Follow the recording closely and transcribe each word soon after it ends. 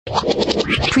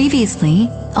Previously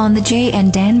on the Jay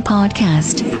and Dan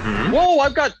podcast. Whoa,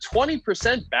 I've got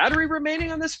 20% battery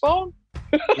remaining on this phone?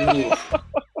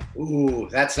 Ooh,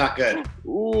 that's not good.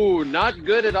 Ooh, not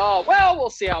good at all. Well,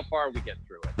 we'll see how far we get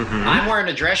through it. I'm wearing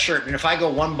a dress shirt, and if I go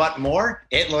one button more,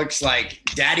 it looks like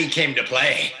Daddy came to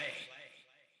play.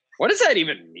 What does that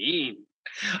even mean?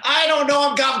 I don't know.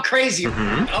 I'm gone crazy.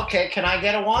 Okay, can I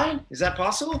get a wine? Is that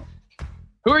possible?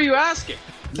 Who are you asking?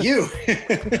 You.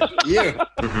 You.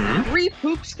 3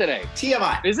 poops today.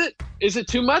 TMI. Is it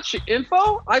too much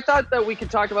info? I thought that we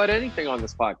could talk about anything on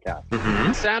this podcast.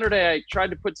 Saturday, I tried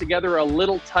to put together a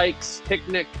Little Tykes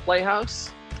picnic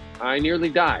playhouse. I nearly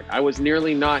died. I was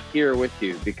nearly not here with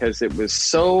you because it was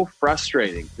so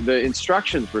frustrating. The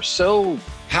instructions were so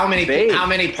vague. How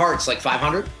many parts? Like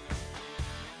 500?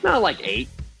 No, like 8.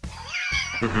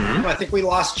 I think we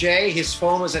lost Jay. His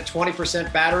phone was at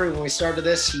 20% battery when we started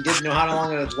this. He didn't know how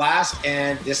long it would last,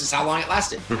 and this is how long it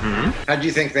lasted. How do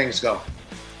you think things go?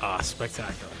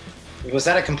 Spectacular. Was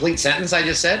that a complete sentence I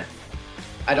just said?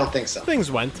 I don't think so.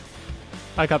 Things went.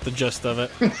 I got the gist of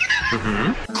it.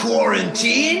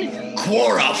 Quarantine?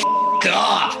 Quora f***ed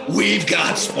off. We've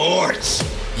got sports.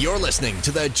 You're listening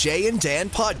to the Jay and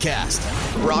Dan podcast.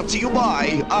 Brought to you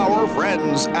by our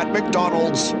friends at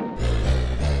McDonald's.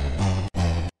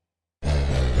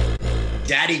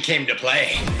 Daddy came to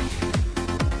play.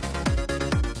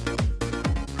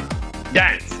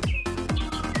 Dance.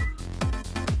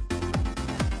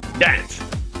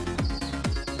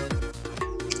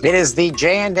 It is the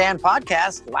Jay and Dan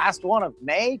podcast, last one of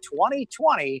May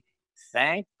 2020.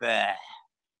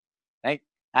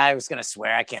 I was going to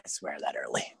swear. I can't swear that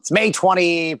early. It's May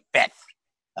 25th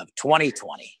of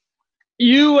 2020.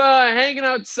 You hanging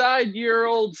outside your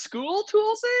old school,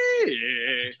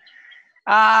 Toolsy?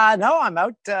 No, I'm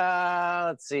out.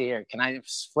 Let's see here. Can I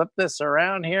flip this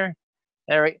around here?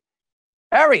 There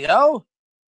we go.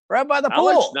 Right by the pool.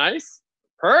 That looks nice.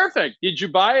 Perfect. Did you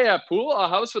buy a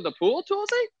house with a pool,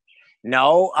 Toolsy?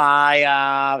 No,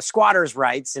 I squatter's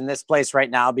rights in this place right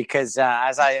now because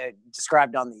as I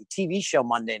described on the TV show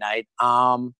Monday night,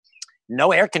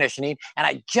 no air conditioning. And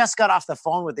I just got off the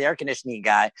phone with the air conditioning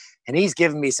guy, and he's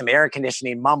giving me some air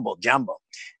conditioning mumbo jumbo.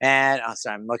 And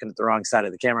sorry, I'm looking at the wrong side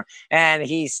of the camera. And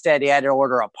he said he had to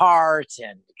order a part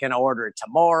and can order it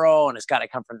tomorrow, and it's got to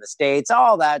come from the States.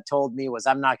 All that told me was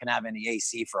I'm not going to have any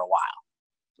AC for a while.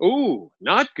 Ooh,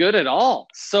 not good at all.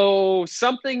 So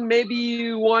something maybe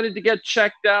you wanted to get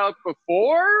checked out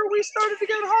before we started to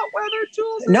get hot weather,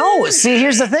 Tools? No, see,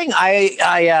 here's the thing.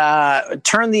 I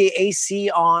turned the AC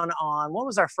on what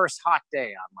was our first hot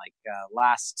day on, like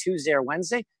last Tuesday or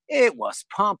Wednesday? It was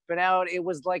pumping out. It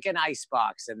was like an ice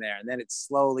box in there. And then it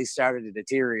slowly started to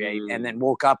deteriorate and then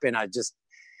woke up in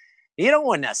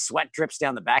when sweat drips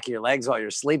down the back of your legs while you're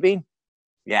sleeping?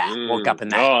 Yeah, woke up in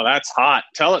that. Oh, that's hot.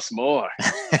 Tell us more.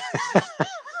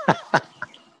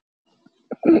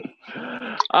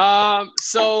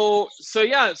 So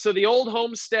the old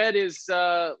homestead is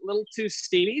a little too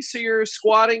steamy. So you're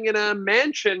squatting in a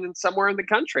mansion somewhere in the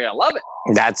country. I love it.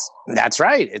 That's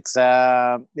right. It's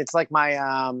like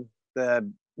my the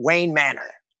Wayne Manor.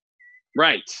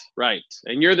 Right.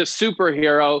 And you're the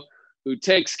superhero who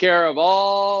takes care of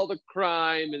all the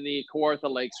crime in the Kawartha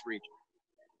Lakes region.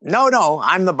 No,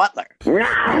 I'm the butler.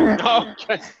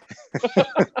 Okay.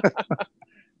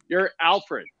 You're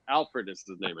Alfred. Alfred is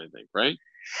his name, I think, right?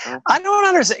 I don't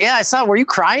understand. Yeah, I saw. Were you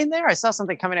crying there? I saw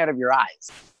something coming out of your eyes.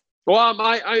 Well,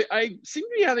 I seem to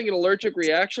be having an allergic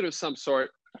reaction of some sort.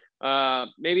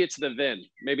 Maybe it's the vin.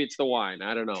 Maybe it's the wine.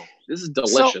 I don't know. This is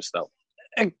delicious, though.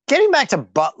 Getting back to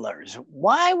butlers,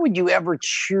 why would you ever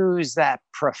choose that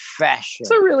profession? It's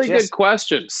a really good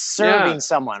question. Serving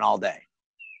someone all day.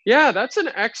 Yeah, that's an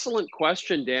excellent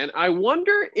question, Dan. I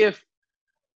wonder if,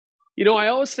 I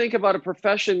always think about a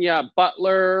profession,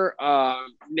 butler,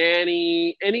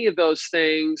 nanny, any of those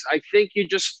things. I think you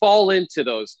just fall into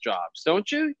those jobs,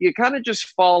 don't you? You kind of just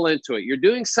fall into it. You're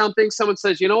doing something. Someone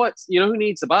says, you know what? You know who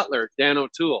needs a butler? Dan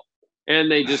O'Toole.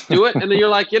 And they just do it. And then you're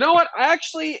like, you know what?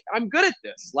 I'm good at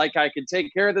this. Like, I can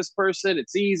take care of this person.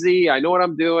 It's easy. I know what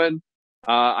I'm doing.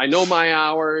 I know my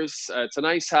hours. It's a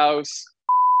nice house.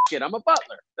 I'm a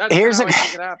butler. That's how I think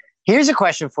it happens. Here's a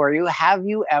question for you. Have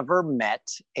you ever met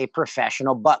a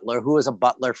professional butler who is a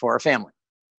butler for a family?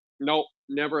 No,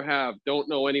 never have. Don't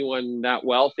know anyone that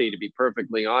wealthy, to be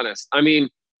perfectly honest. I mean,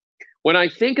 when I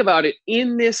think about it,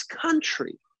 in this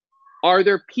country, are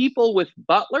there people with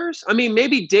butlers? I mean,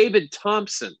 maybe David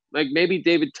Thompson. Like maybe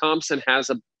David Thompson has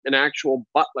an actual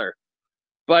butler.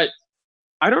 But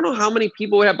I don't know how many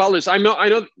people would have butlers. I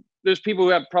know there's people who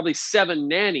have probably 7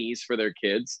 nannies for their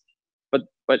kids, but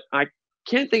I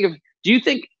can't think of Do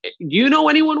you know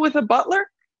anyone with a butler?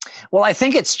 Well, I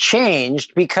think it's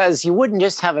changed because you wouldn't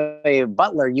just have a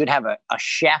butler. You'd have a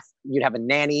chef, you'd have a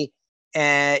nanny,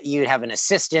 and you'd have an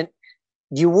assistant.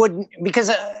 You wouldn't, because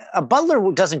a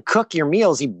butler doesn't cook your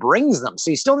meals, he brings them.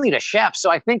 So you still need a chef. So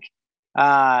I think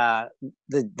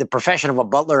the profession of a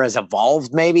butler has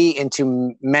evolved maybe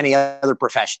into many other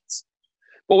professions.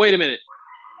 Well, wait a minute.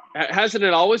 Hasn't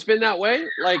it always been that way?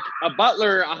 Like a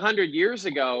butler 100 years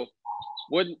ago,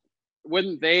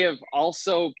 wouldn't they have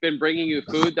also been bringing you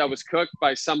food that was cooked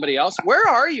by somebody else? Where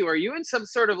are you? Are you in some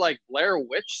sort of like Blair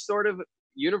Witch sort of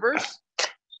universe?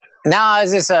 No,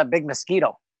 it's this big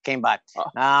mosquito came by.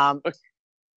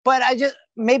 But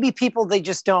maybe people, they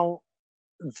don't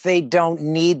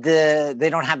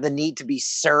have the need to be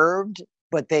served,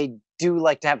 but they do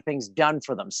like to have things done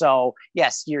for them. So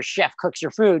yes, your chef cooks your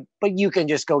food, but you can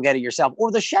just go get it yourself,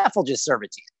 or the chef will just serve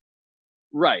it to you.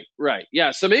 Right.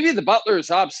 Yeah. So maybe the butler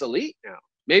is obsolete now.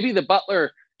 Maybe the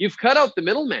butler, you've cut out the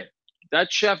middleman.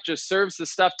 That chef just serves the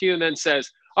stuff to you and then says,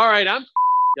 all right, I'm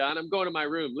done. I'm going to my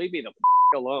room. Leave me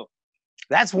the alone.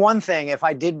 That's one thing. If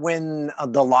I did win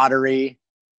the lottery,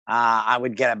 I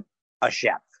would get a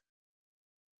chef.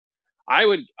 I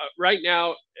would right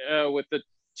now with the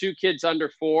 2 kids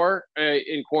under 4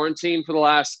 in quarantine for the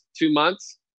last 2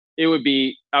 months, I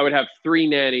would have 3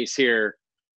 nannies here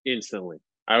instantly.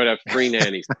 I would have 3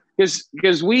 nannies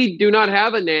because we do not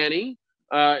have a nanny.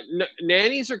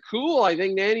 Nannies are cool. I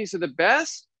think nannies are the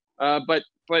best.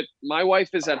 But my wife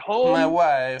is at home. My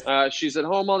wife. She's at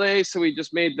home all day. So we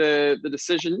just made the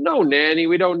decision. No nanny.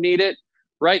 We don't need it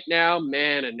right now.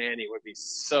 Man, a nanny would be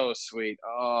so sweet.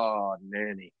 Oh,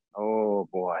 nanny. Oh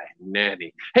boy,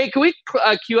 nanny. Hey, can we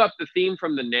cue up the theme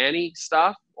from the nanny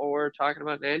stuff while we're talking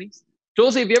about nannies?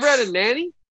 Jules, have you ever had a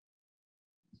nanny?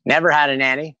 Never had a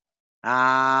nanny.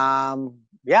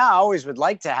 Yeah, I always would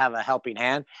like to have a helping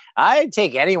hand. I'd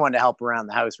take anyone to help around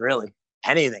the house, really.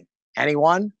 Anything.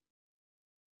 Anyone?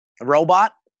 A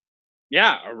robot?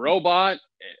 Yeah, a robot.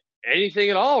 Anything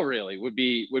at all, really, would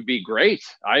be great.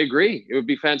 I agree. It would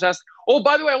be fantastic. Oh,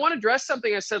 by the way, I want to address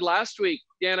something I said last week,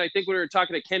 Dan. I think when we were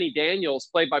talking to Kenny Daniels,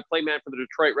 play-by-play man for the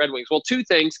Detroit Red Wings. Well, 2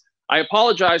 things. I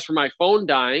apologize for my phone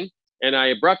dying, and I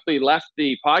abruptly left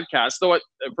the podcast. Though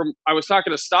I was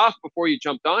talking to Stoff before you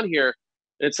jumped on here.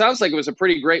 It sounds like it was a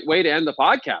pretty great way to end the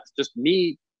podcast. Just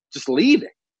me just leaving.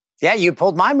 Yeah, you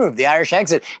pulled my move, the Irish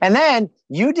exit. And then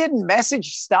you didn't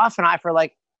message Stoff and I for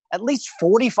like at least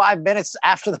 45 minutes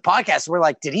after the podcast. We're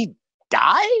like, did he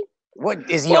die? What,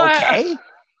 is he okay?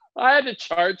 I had to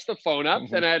charge the phone up,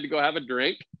 then I had to go have a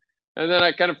drink. And then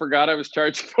I kind of forgot I was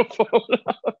charging the phone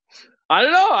up. I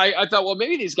don't know. I thought, well,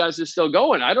 maybe these guys are still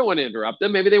going. I don't want to interrupt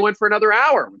them. Maybe they went for another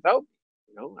hour without,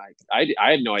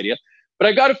 I had no idea. But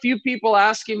I got a few people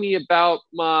asking me about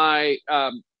my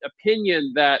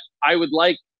opinion that I would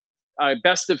like a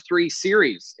best of 3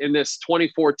 series in this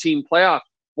 2014 playoff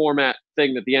format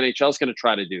thing that the NHL is going to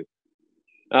try to do.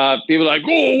 People are like,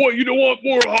 oh, what, you don't want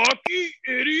more hockey,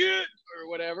 idiot? Or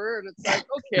whatever. And it's like,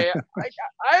 okay,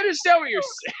 I understand what you're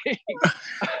saying.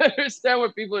 I understand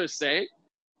what people are saying.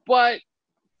 But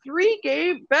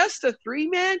 3-game best of 3,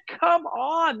 man, come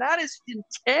on. That is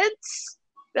intense.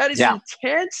 That is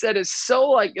intense. That is so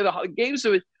like the games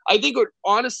of it, I think would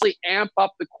honestly amp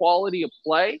up the quality of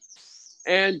play.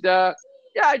 And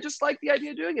I just like the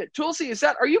idea of doing it. Tulsi,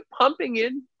 are you pumping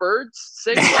in birds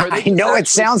singing? I know it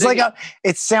sounds like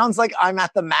I'm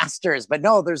at the Masters, but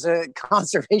no, there's a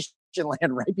conservation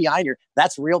land right behind here.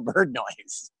 That's real bird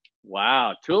noise.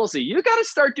 Wow, Tulsi, you got to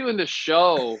start doing the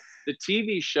show, the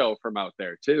TV show from out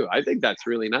there too. I think that's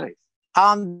really nice.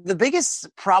 The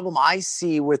biggest problem I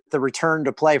see with the return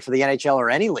to play for the NHL or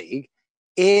any league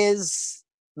is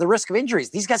the risk of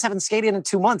injuries. These guys haven't skated in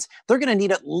 2 months. They're going to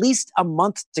need at least a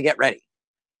month to get ready.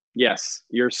 Yes,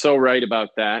 you're so right about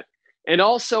that. And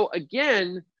also,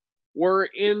 again, we're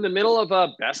in the middle of a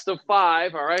best of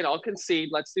 5. All right, I'll concede.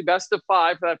 Let's do best of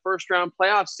 5 for that first round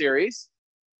playoff series.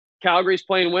 Calgary's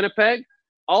playing Winnipeg.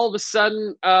 All of a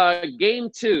sudden, game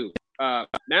 2,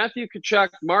 Matthew Tkachuk,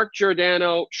 Mark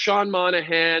Giordano, Sean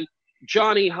Monahan,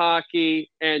 Johnny Hockey,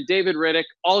 and David Riddick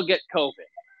all get COVID.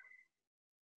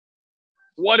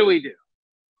 What do we do?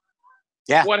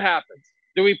 Yeah. What happens?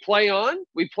 Do we play on?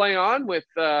 We play on with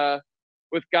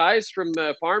guys from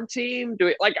the farm team? Do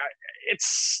we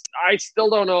I still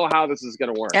don't know how this is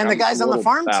going to work. And the guys on the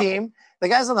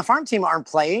farm team aren't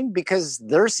playing because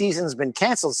their season's been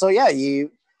canceled. So yeah,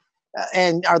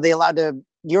 and are they allowed to?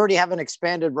 You already have an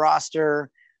expanded roster.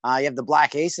 You have the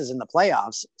Black Aces in the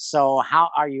playoffs. So how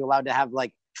are you allowed to have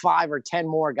like 5 or 10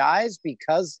 more guys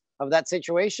because of that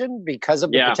situation? Because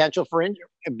of the potential for injury?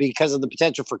 Because of the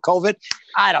potential for COVID?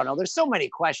 I don't know. There's so many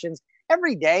questions.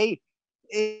 every day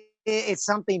it's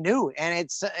something new, and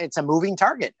it's a moving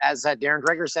target, as Darren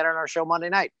Dreger said on our show Monday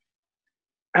night.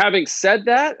 Having said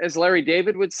that, as Larry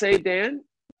David would say, Dan,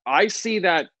 I see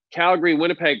that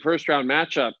Calgary-Winnipeg first-round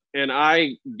matchup, and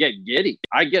I get giddy.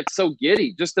 I get so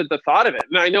giddy just at the thought of it.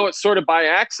 And I know it's sort of by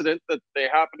accident that they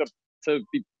happen to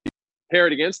be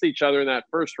paired against each other in that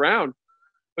first round.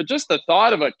 But just the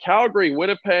thought of a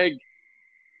Calgary-Winnipeg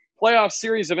playoff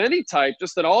series of any type,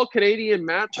 just an all-Canadian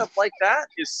matchup like that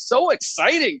is so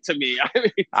exciting to me.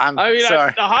 I mean,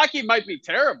 the hockey might be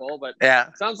terrible, but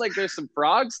it sounds like there's some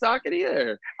frogs talking to you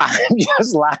there. I'm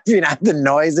just laughing at the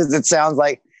noises. It sounds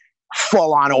like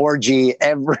full-on orgy.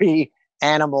 Every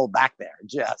animal back there,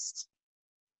 it's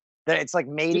like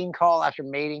mating call after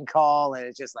mating call, and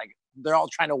it's just like they're all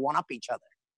trying to one-up each other.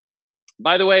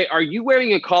 By the way, are you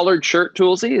wearing a collared shirt,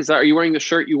 Toolsy? Are you wearing the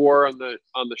shirt you wore on the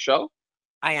show?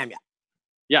 I am, yeah.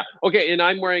 Yeah. Okay. And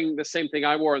I'm wearing the same thing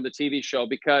I wore on the TV show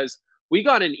because we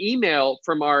got an email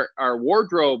from our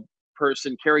wardrobe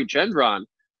person, Carrie Gendron,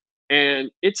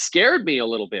 and it scared me a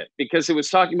little bit because it was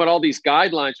talking about all these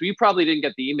guidelines. You probably didn't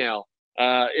get the email.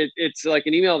 It's like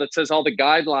an email that says all the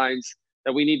guidelines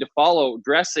that we need to follow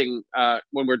dressing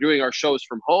when we're doing our shows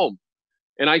from home.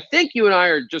 And I think you and I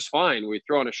are just fine. We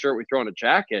throw on a shirt, we throw on a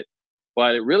jacket.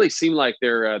 But it really seemed like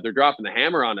they're dropping the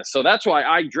hammer on us. So that's why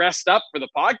I dressed up for the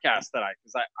podcast tonight,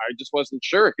 because I just wasn't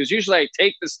sure. Because usually I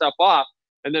take this stuff off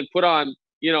and then put on,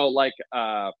 like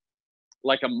a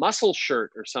muscle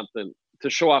shirt or something to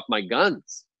show off my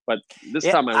guns. But this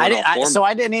time I went all formal. So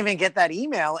I didn't even get that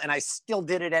email, and I still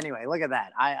did it anyway. Look at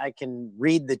that. I can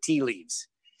read the tea leaves.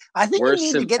 I think we're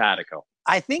simpatico.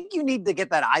 I think you need to get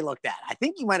that eye looked at. I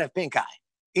think you might have pink eye.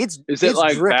 Is it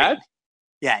like dripping. bad?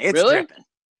 Yeah, it's really? dripping.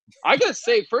 I gotta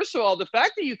say, first of all, the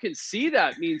fact that you can see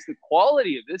that means the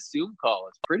quality of this Zoom call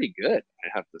is pretty good. I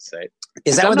have to say.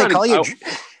 Is that what they call you?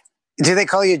 Do they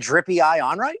call you Drippy Eye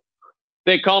On Right?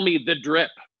 They call me the Drip.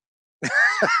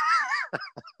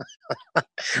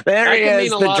 There he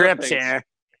is, the Drip chair.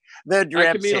 The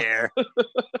Drip chair.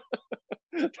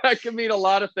 That can mean a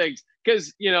lot of things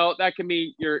because that can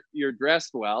mean you're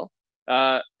dressed well,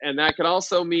 and that can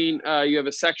also mean you have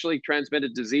a sexually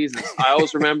transmitted disease. I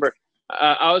always remember.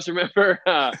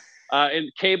 In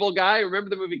Cable Guy. Remember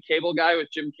the movie Cable Guy with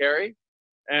Jim Carrey?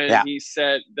 And he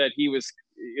said that he was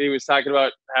talking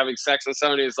about having sex with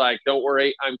somebody. He's like, "Don't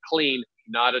worry, I'm clean,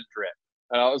 not a drip."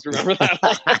 I always remember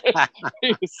that.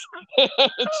 Jim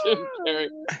Carrey.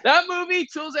 That movie,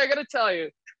 Tools. I gotta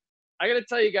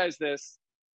tell you guys this.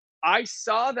 I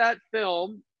saw that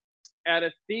film at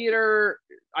a theater.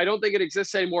 I don't think it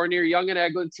exists anymore, near Yonge and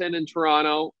Eglinton in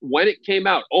Toronto, when it came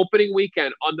out, opening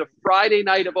weekend, on the Friday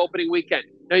night of opening weekend.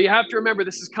 Now, you have to remember,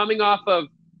 this is coming off of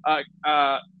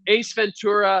Ace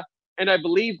Ventura, and I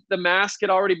believe The Mask had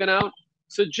already been out.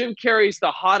 So Jim Carrey's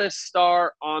the hottest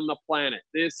star on the planet.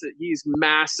 He's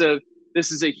massive.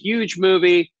 This is a huge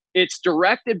movie. It's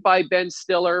directed by Ben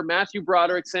Stiller. Matthew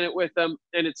Broderick's in it with him,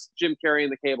 and it's Jim Carrey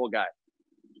and the Cable Guy.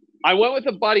 I went with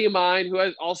a buddy of mine who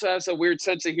also has a weird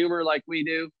sense of humor like we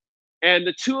do. And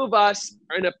the two of us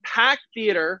are in a packed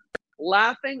theater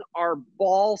laughing our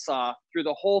balls off through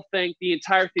the whole thing. The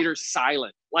entire theater's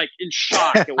silent, like in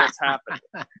shock at what's happened.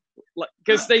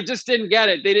 Because they just didn't get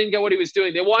it. They didn't get what he was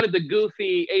doing. They wanted the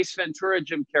goofy Ace Ventura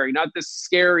Jim Carrey, not this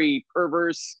scary,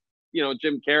 perverse,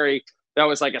 Jim Carrey that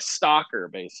was like a stalker,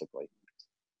 basically.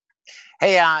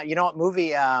 Hey, you know what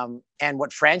movie and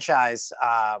what franchise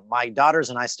my daughters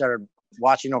and I started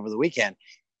watching over the weekend?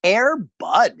 Air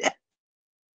Bud.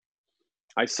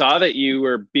 I saw that you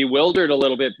were bewildered a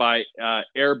little bit by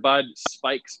Air Bud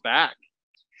Spikes Back.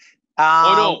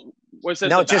 Was it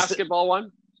the basketball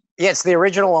one? Yeah, it's the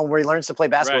original one where he learns to play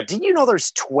basketball. Right. Did you know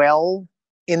there's 12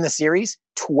 in the series?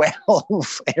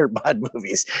 12 Air Bud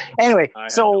movies. Anyway,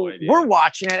 so we're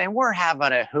watching it and we're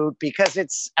having a hoot because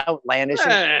it's outlandish.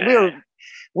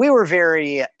 We were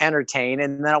very entertained.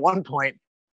 And then at one point,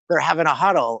 they're having a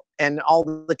huddle and all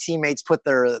the teammates put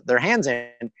their hands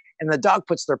in and the dog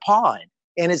puts their paw in.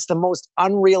 And it's the most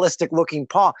unrealistic looking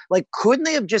paw. Like, couldn't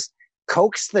they have just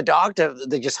coaxed the dog to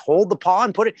just hold the paw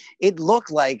and put it? It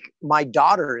looked like my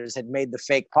daughters had made the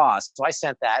fake paw. So I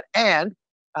sent that. And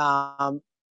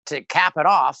to cap it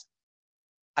off,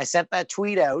 I sent that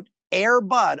tweet out. Air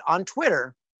Bud on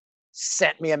Twitter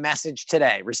sent me a message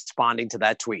today responding to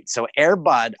that tweet. So Air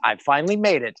Bud, I finally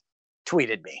made it,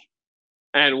 tweeted me.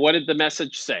 And what did the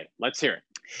message say? Let's hear it.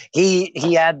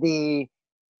 He had the...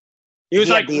 He was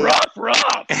like,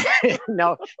 rough.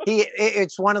 No,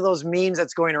 it's one of those memes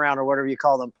that's going around, or whatever you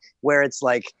call them, where it's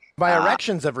like... My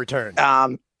erections have returned.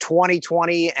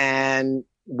 2020 and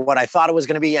what I thought it was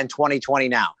going to be, and 2020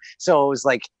 now. So it was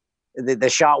like the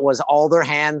shot was all their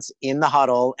hands in the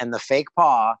huddle and the fake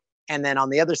paw. And then on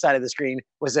the other side of the screen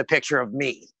was a picture of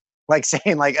me, like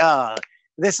saying like,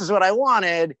 this is what I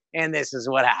wanted. And this is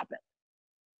what happened.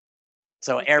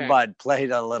 So Air Bud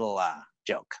played a little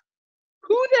joke.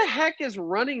 Who the heck is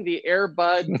running the Air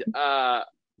Bud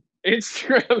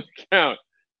Instagram account?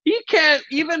 He can't,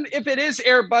 even if it is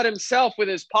Air Bud himself with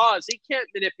his paws, he can't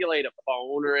manipulate a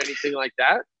phone or anything like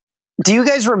that. Do you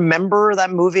guys remember that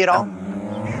movie at all?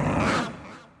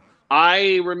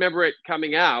 I remember it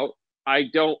coming out.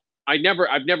 I've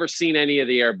never seen any of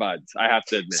the Air Buds, I have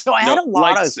to admit. So I had a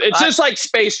lot of... It's just like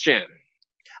Space Jam.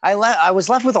 I was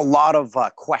left with a lot of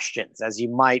questions, as you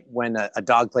might when a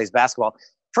dog plays basketball.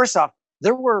 First off,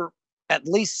 there were at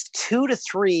least 2 to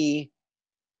 3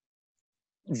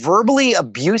 verbally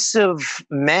abusive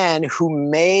men who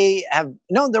may have...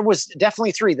 No, there was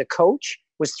definitely 3. The coach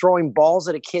was throwing balls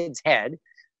at a kid's head.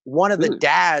 One of the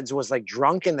dads was like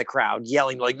drunk in the crowd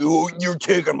yelling like, "Oh, you're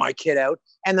taking my kid out."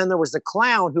 And then there was the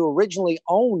clown who originally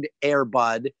owned Air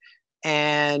Bud,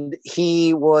 and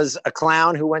he was a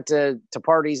clown who went to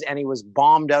parties and he was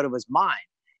bombed out of his mind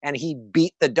and he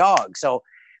beat the dog. So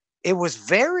it was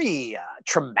very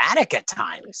traumatic at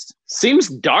times. Seems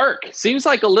dark. Seems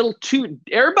like a little too...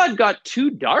 Air Bud got too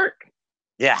dark.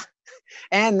 Yeah.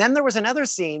 And then there was another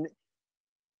scene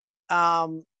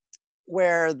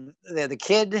where the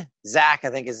kid, Zach, I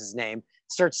think is his name,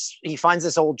 he finds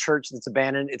this old church that's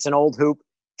abandoned. It's an old hoop.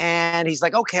 And he's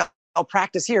like, okay, I'll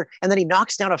practice here. And then he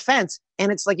knocks down a fence.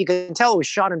 And it's like, you can tell it was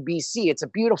shot in BC. It's a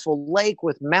beautiful lake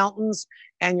with mountains.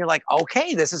 And you're like,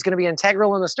 okay, this is going to be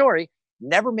integral in the story.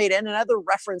 Never made another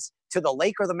reference to the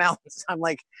lake or the mountains. I'm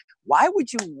like, why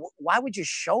would you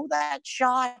show that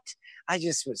shot? I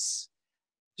just was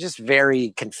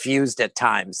very confused at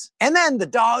times. And then the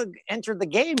dog entered the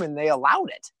game and they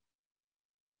allowed it.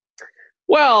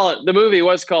 Well, the movie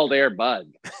was called Air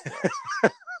Bud.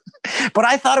 But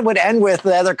I thought it would end with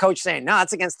the other coach saying, no,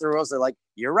 it's against the rules. They're like,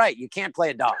 you're right. You can't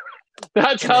play a dog.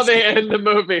 That's how they end the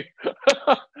movie.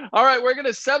 All right, we're going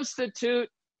to substitute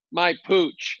my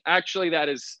pooch. Actually, that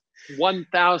is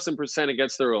 1,000%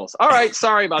 against the rules. All right,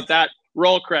 sorry about that.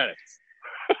 Roll credits.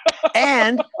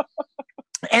 and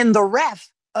the ref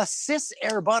assists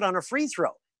Air Bud on a free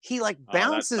throw. He like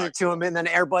bounces it to him, and then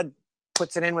Air Bud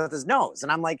puts it in with his nose.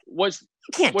 And I'm like, was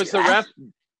the ref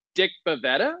Dick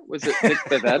Bavetta? Was it Dick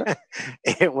Bavetta?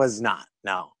 It was not.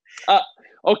 No.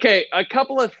 Okay, a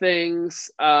couple of things.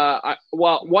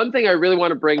 One thing I really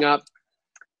want to bring up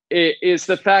is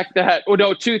the fact that,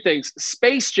 2 things.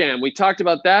 Space Jam. We talked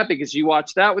about that because you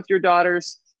watched that with your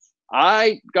daughters.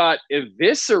 I got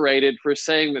eviscerated for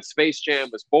saying that Space Jam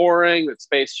was boring, that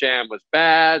Space Jam was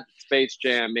bad, that Space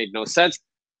Jam made no sense.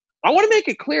 I want to make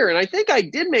it clear, and I think I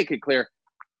did make it clear.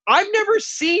 I've never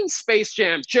seen Space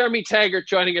Jam. Jeremy Taggart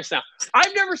joining us now.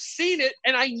 I've never seen it,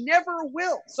 and I never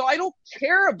will. So I don't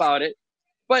care about it.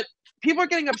 But people are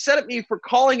getting upset at me for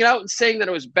calling it out and saying that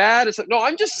it was bad. No,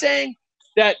 I'm just saying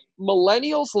that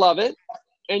millennials love it,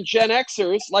 and Gen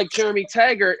Xers like Jeremy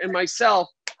Taggart and myself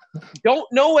don't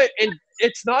know it, and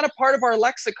it's not a part of our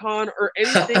lexicon or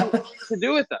anything to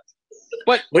do with us.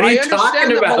 But what are you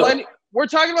talking about? We're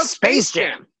talking about Space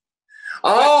Jam.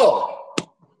 Oh,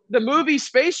 the movie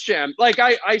Space Jam. Like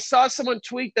I saw someone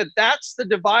tweet that that's the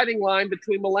dividing line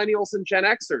between millennials and Gen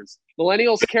Xers.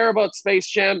 Millennials care about Space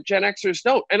Jam, Gen Xers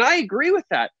don't, and I agree with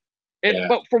that.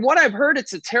 But from what I've heard,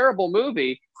 it's a terrible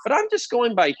movie. But I'm just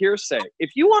going by hearsay. If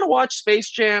you want to watch Space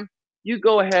Jam, you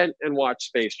go ahead and watch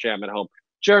Space Jam at home.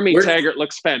 Jeremy Taggart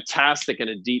looks fantastic in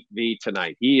a deep V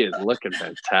tonight. He is looking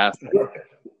fantastic.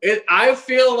 I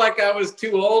feel like I was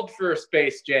too old for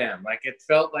Space Jam. Like it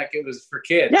felt like it was for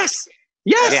kids.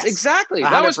 Yes, exactly. 100%.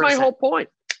 That was my whole point.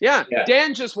 Yeah.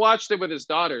 Dan just watched it with his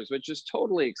daughters, which is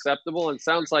totally acceptable and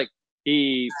sounds like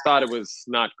he thought it was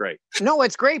not great. No,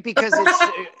 it's great because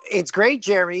it's great,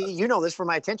 Jeremy. You know this from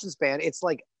my attention span. It's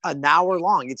like an hour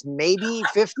long. It's maybe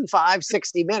 55,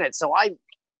 60 minutes. So I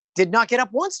did not get up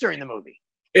once during the movie.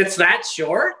 It's that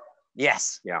short?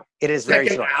 Yes. Yeah. It is very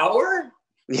short. An hour?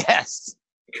 Yes.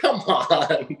 Come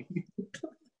on.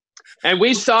 And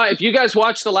we saw, if you guys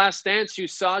watched The Last Dance, you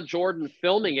saw Jordan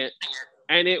filming it.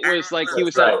 And it was like he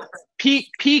was at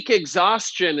peak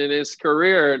exhaustion in his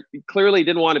career. He clearly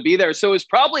didn't want to be there. So it was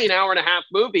probably an hour and a half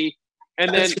movie.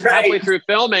 And then halfway through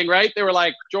filming, right, they were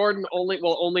like, Jordan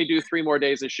will only do 3 more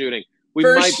days of shooting. We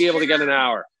might be able to get an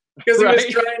hour. Because he was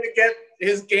trying to get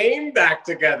his game back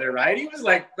together, right? He was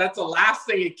like, that's the last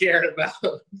thing he cared about.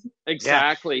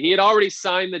 Exactly. Yeah. He had already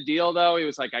signed the deal, though. He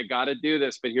was like, I got to do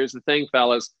this. But here's the thing,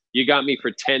 fellas. You got me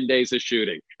for 10 days of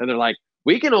shooting. And they're like,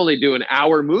 we can only do an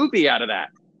hour movie out of that.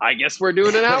 I guess we're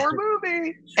doing an hour movie.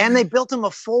 And they built him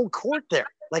a full court there.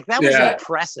 Like, that was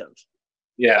impressive.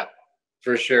 Yeah,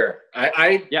 for sure.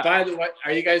 By the way,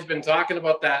 are you guys been talking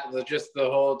about that, just the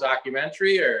whole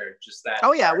documentary, or just that?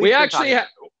 Oh yeah, we actually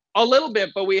a little bit,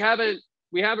 but we haven't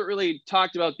really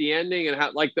talked about the ending and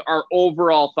how, like, our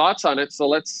overall thoughts on it. So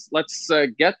let's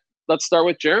start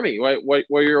with Jeremy. What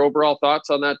are your overall thoughts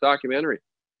on that documentary?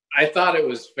 I thought it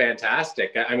was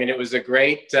fantastic. I mean, it was a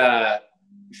great,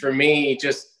 for me,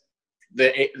 just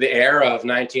the era of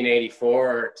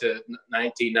 1984 to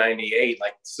 1998,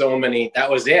 like, so many, that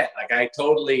was it. Like, I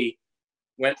totally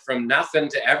went from nothing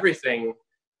to everything.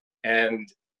 And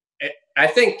I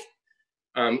think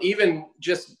even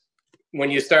just when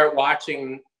you start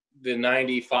watching the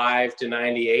 95 to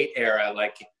 98 era,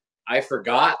 like, I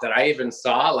forgot that I even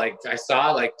saw, I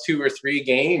saw 2 or 3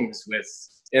 games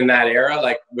in that era,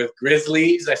 like with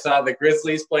Grizzlies. I saw the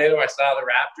Grizzlies play them. I saw the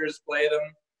Raptors play them.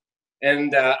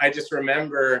 And I just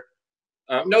remember,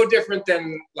 no different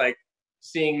than like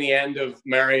seeing the end of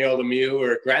Mario Lemieux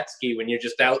or Gretzky, when you're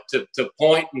just out to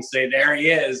point and say, there he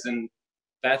is. And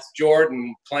that's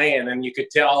Jordan playing. And you could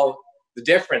tell the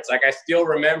difference. Like, I still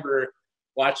remember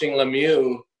watching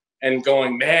Lemieux and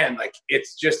going, man, like,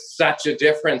 it's just such a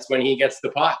difference when he gets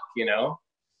the puck,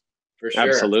 for sure.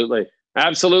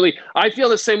 Absolutely. I feel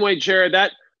the same way, Jared.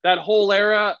 That whole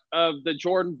era of the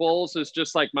Jordan Bulls is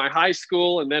just like my high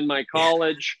school and then my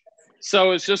college.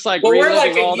 So it's just like, we're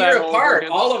like all a year that apart.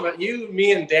 All of it, you,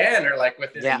 me, and Dan are like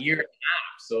within a year and a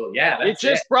half. So it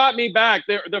just brought me back.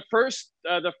 The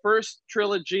first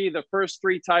trilogy, the first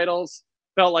 3 titles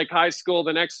felt like high school.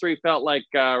 The next 3 felt like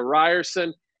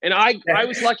Ryerson. And I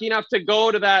was lucky enough to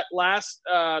go to that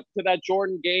to that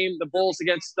Jordan game, the Bulls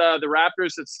against the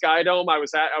Raptors at Skydome. I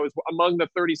was among the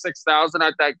 36,000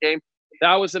 at that game.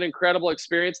 That was an incredible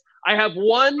experience. I have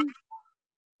one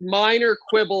minor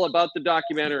quibble about the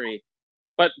documentary,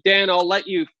 but Dan, I'll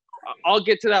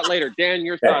get to that later. Dan,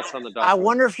 your thoughts on the documentary? I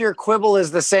wonder if your quibble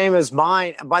is the same as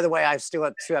mine. And by the way, I've still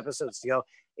got 2 episodes to go.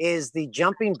 Is the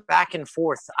jumping back and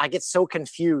forth. I get so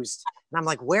confused. And I'm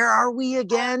like, where are we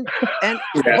again? And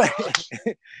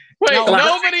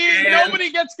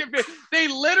nobody gets confused. They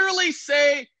literally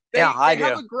say they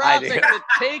have a graphic that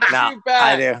takes you back.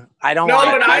 I do. I don't know.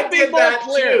 like But I did that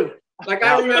too. Like,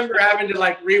 I remember having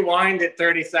to rewind it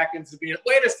 30 seconds to be,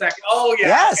 wait a second. Oh yeah.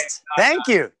 Yes.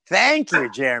 Okay, Thank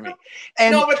you, Jeremy.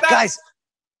 And guys,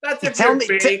 that's if you're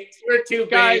baked. We're too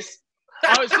guys.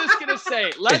 I was just gonna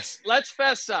say, let's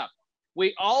fess up.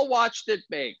 We all watched it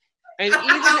baked. And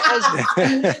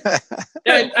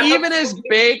even as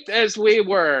baked as we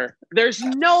were, there's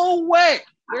no way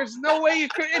you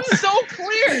could. It's so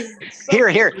clear.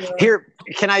 Here.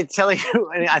 Can I tell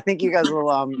you? And I think you guys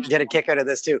will get a kick out of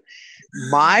this too.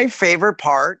 My favorite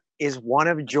part is one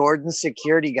of Jordan's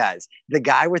security guys, the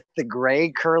guy with the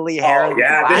gray curly hair. Oh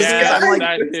yeah, this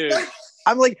guy.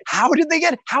 I'm like, how does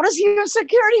he have a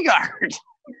security guard?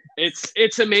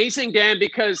 It's amazing, Dan,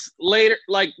 because later,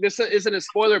 like, this isn't a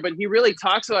spoiler, but he really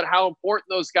talks about how important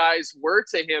those guys were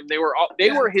to him. They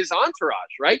were his entourage,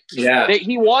 right? Yeah.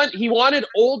 He wanted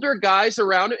older guys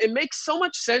around him. It makes so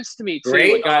much sense to me too.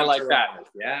 Great a guy like that.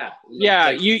 Yeah. Yeah.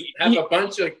 Like, you have a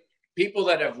bunch of people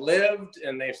that have lived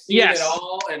and they've seen it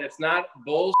all, and it's not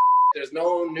bullshit. There's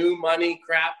no new money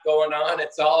crap going on.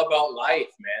 It's all about life,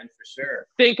 man, for sure.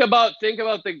 Think about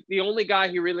the only guy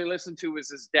he really listened to was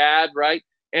his dad, right?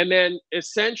 And then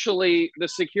essentially the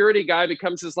security guy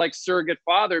becomes his like surrogate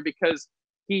father, because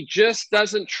he just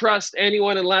doesn't trust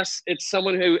anyone unless it's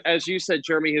someone who, as you said,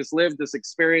 Jeremy, has lived, has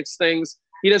experienced things.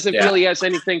 He doesn't feel he has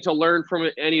anything to learn from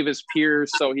any of his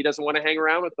peers, so he doesn't want to hang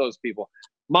around with those people.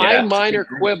 My minor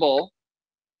quibble,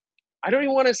 I don't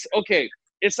even want to, okay,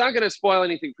 it's not going to spoil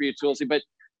anything for you, Toolsy, but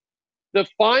the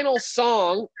final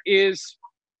song is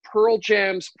Pearl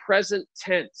Jam's Present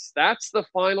Tense. That's the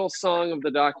final song of the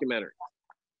documentary.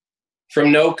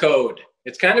 From No Code.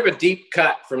 It's kind of a deep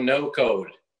cut from No Code.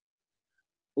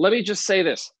 Let me just say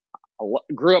this. I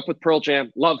grew up with Pearl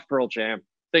Jam, love Pearl Jam,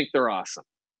 think they're awesome.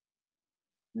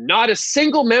 Not a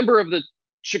single member of the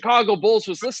Chicago Bulls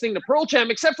was listening to Pearl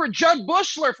Jam except for Judd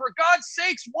Bushler. For God's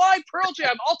sakes, why Pearl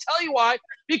Jam? I'll tell you why.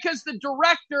 Because the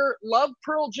director loved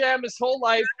Pearl Jam his whole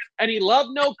life, and he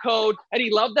loved No Code, and he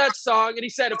loved that song, and he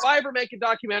said, if I ever make a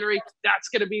documentary, that's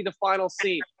going to be the final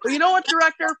scene. Well, you know what,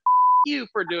 director? You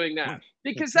for doing that,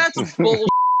 because that's bullshit.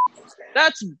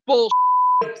 That's bullshit.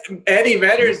 Eddie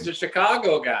Vedder's the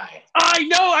Chicago guy. I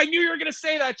know. I knew you were going to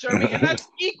say that, Jeremy, and that's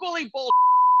equally bullshit.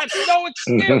 That's no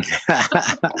excuse.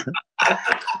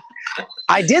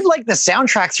 I did like the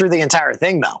soundtrack through the entire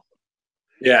thing, though.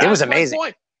 Yeah, it was amazing.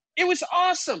 It was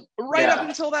awesome right up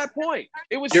until that point.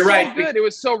 It was You're so right. good. It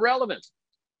was so relevant.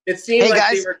 It seemed Hey, like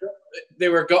guys.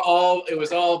 it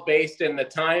was all based in the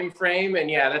time frame, and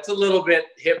yeah, that's a little bit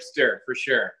hipster for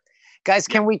sure. Guys,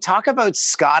 can we talk about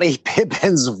Scottie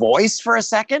Pippen's voice for a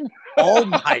second? Oh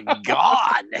my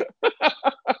God.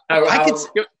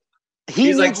 He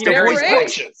he's like needs to very voice white.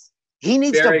 books. He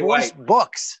needs to Very voice white.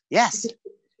 books. Yes.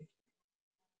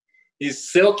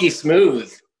 He's silky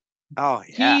smooth. Oh,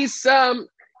 yeah. He's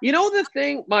you know the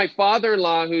thing, my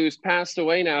father-in-law who's passed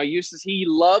away now he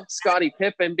loved Scottie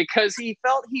Pippen because he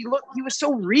was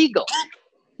so regal.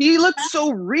 He looked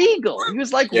so regal. He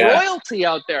was like royalty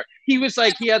out there. He was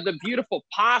like, he had the beautiful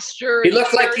posture. He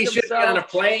looked like he carried should be on a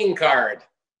playing card.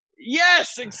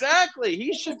 Yes, exactly.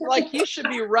 He should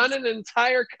be running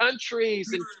entire countries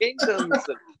and kingdoms.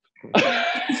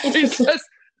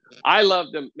 I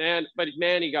loved him, man. But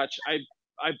man, it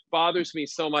bothers me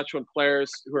so much when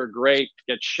players who are great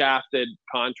get shafted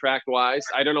contract wise.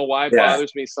 I don't know why it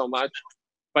bothers me so much.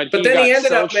 But then he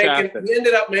ended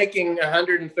up making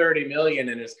 130 million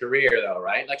in his career, though,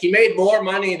 right? Like he made more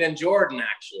money than Jordan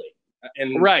actually,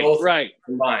 and both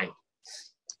combined.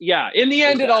 Yeah, in the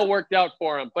end, it all worked out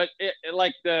for him. But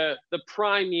like the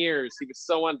prime years, he was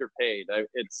so underpaid.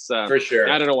 It's for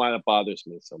sure. I don't know why that bothers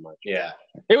me so much. Yeah,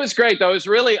 it was great though. It was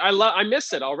really I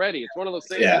miss it already. It's one of those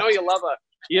things. Yeah. You know,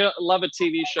 you love a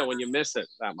TV show when you miss it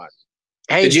that much.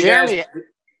 Hey, Jeremy,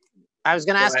 I was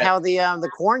going to ask how the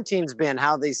quarantine's been,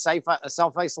 how the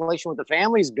self-isolation with the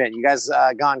family's been. You guys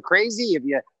gone crazy? Have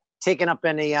you taken up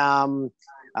any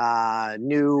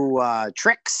new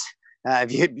tricks?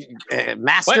 Have you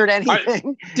mastered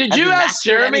anything? Did you ask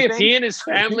Jeremy if he and his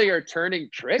family are turning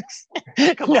tricks?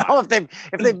 No, if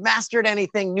they've mastered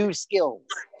anything, new skills.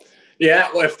 Yeah,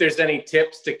 well, if there's any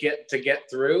tips to get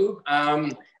through.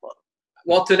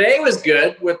 Well, today was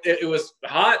good. It was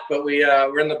hot, but we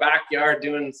were in the backyard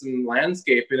doing some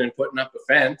landscaping and putting up a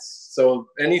fence. So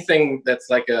anything that's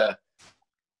like a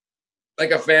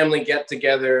family get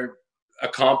together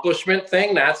accomplishment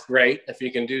thing, that's great if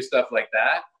you can do stuff like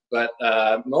that. But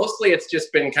mostly it's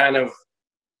just been kind of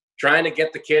trying to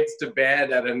get the kids to bed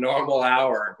at a normal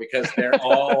hour because they're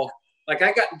all like,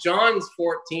 I got John's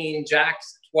 14,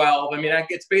 Jack's 12. I mean,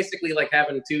 it's basically like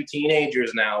having two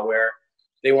teenagers now where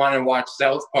they want to watch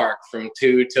South Park from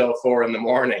 2 till 4 in the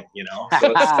morning, you know?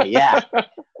 So yeah.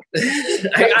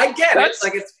 I get it.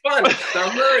 Like, it's fun. It's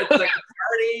summer. It's like a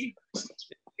party.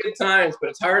 Good times, but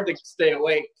it's hard to stay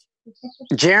awake.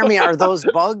 Jeremy, are those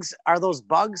bugs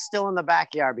still in the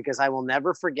backyard? Because I will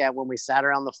never forget when we sat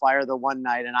around the fire the one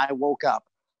night and I woke up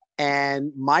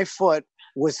and my foot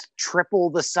was triple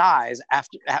the size.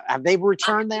 Have they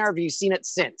returned there? Have you seen it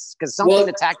since? Because something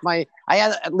attacked I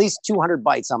had at least 200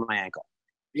 bites on my ankle.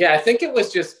 Yeah, I think it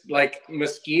was just like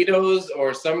mosquitoes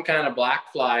or some kind of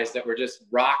black flies that were just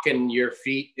rocking your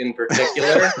feet in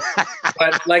particular.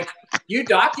 But like you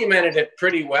documented it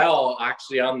pretty well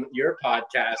actually on your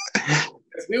podcast.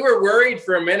 We were worried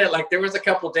for a minute. Like there was a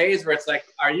couple days where it's like,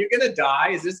 are you going to die?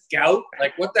 Is this gout?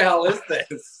 Like what the hell is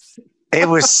this? It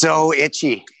was so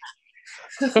itchy.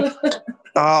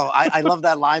 Oh, I love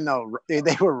that line though.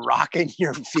 They were rocking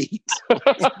your feet.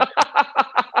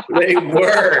 They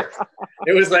were.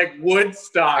 It was like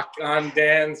Woodstock on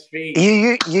Dan's feet.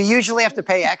 You usually have to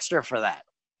pay extra for that.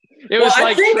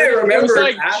 I think I remember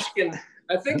asking.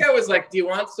 I think I was like, "Do you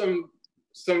want some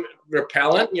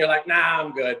repellent?" And you're like, "Nah,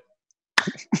 I'm good."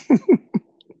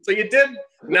 So you did.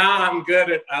 Nah, I'm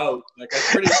good at out. Like I'm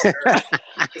pretty sure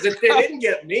because it didn't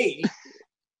get me.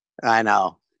 I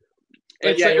know.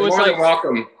 But yeah, you're more than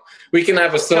welcome. We can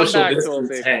have a social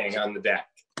distance hang on the deck.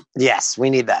 Yes,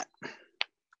 we need that.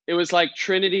 It was like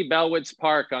Trinity Bellwoods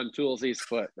Park on Toolsy's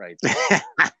foot, right?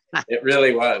 It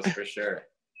really was, for sure.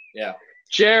 Yeah.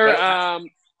 Jer,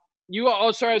 you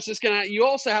also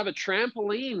have a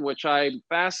trampoline, which I'm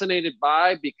fascinated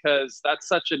by because that's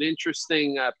such an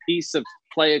interesting piece of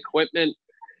play equipment.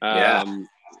 Yeah.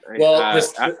 Well, I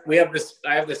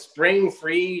have the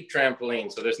spring-free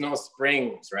trampoline, so there's no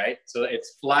springs, right? So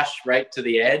it's flush right to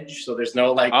the edge, so there's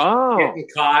no getting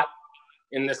caught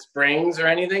in the springs or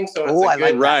anything. So it's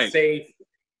a good,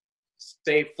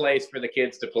 safe place for the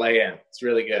kids to play in. It's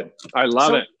really good. I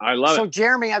love it. So,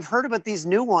 Jeremy, I've heard about these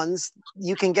new ones.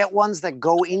 You can get ones that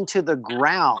go into the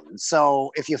ground.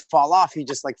 So if you fall off, you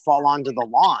just like fall onto the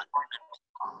lawn.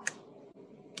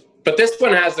 But this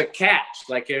one has a catch.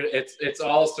 Like it's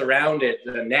all surrounded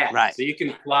the net. Right. So you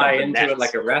can fly into it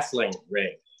like a wrestling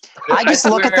ring. I just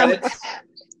look at them.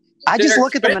 I just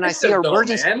look at them and I see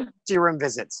emergency room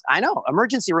visits. I know,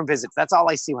 emergency room visits. That's all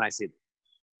I see when I see them.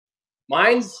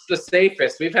 Mine's the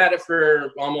safest. We've had it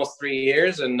for almost 3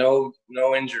 years and no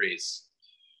injuries.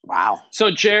 Wow.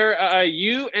 So, Jer,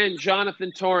 you and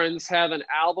Jonathan Torrens have an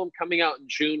album coming out in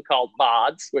June called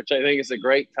Bods, which I think is a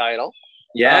great title.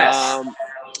 Yes.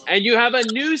 And you have a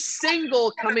new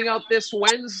single coming out this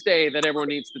Wednesday that everyone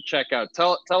needs to check out.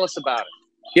 Tell us about it.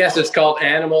 Yes, it's called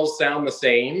Animals Sound the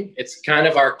Same. It's kind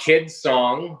of our kids'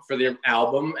 song for the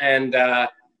album. And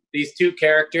these two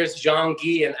characters,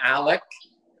 Jean-Guy and Alec,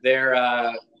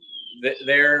 they're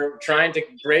trying to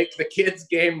break the kids'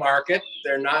 game market.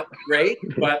 They're not great,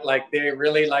 but like they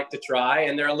really like to try,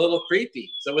 and they're a little creepy.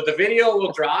 So with the video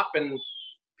will drop, and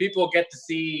people get to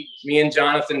see me and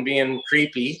Jonathan being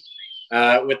creepy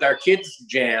with our kids'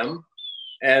 jam.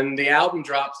 And the album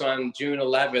drops on June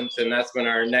 11th, and that's when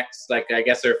our next, like, I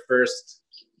guess our first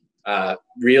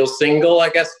real single, I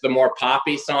guess, the more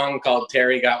poppy song called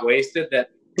Terry Got Wasted.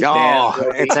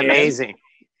 It's amazing.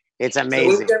 It's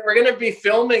amazing. So we're going to be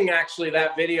filming, actually,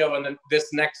 that video in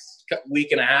this next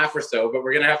week and a half or so, but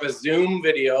we're going to have a Zoom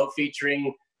video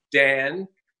featuring Dan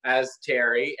as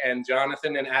Terry and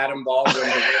Jonathan and Adam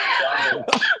Baldwin.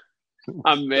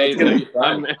 Amazing.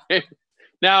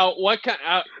 Now, what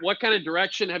kind of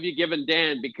direction have you given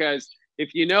Dan? Because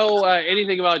if you know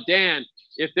anything about Dan,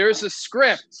 if there's a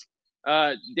script,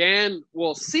 Dan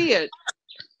will see it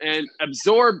and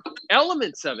absorb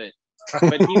elements of it,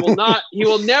 but he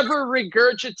will never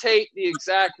regurgitate the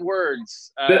exact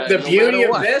words. The beauty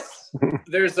of this,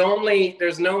 there's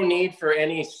no need for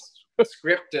any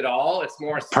script at all. It's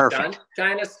more stunt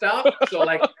kind of stuff. So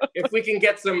like if we can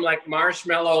get some like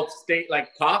marshmallow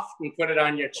puff and put it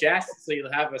on your chest so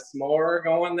you'll have a s'more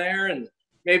going there and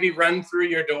maybe run through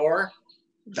your door.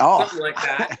 Something like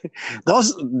that.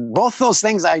 Both those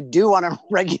things I do on a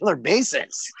regular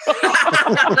basis.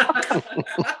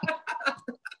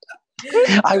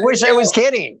 I wish I was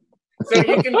kidding. So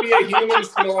you can be a human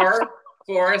s'more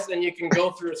for us and you can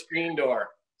go through a screen door.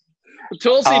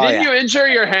 Tulsi, didn't you injure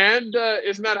your hand?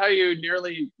 Isn't that how you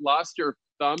nearly lost your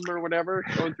thumb or whatever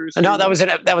going through? No, that was in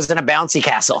a bouncy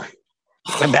castle.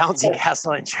 A bouncy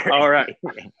castle injury. All right.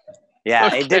 Yeah,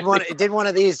 okay. It did one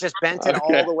of these, just bent it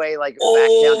all the way back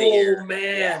down to here. Oh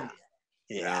man.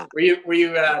 Yeah. Were you?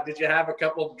 Did you have a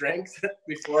couple drinks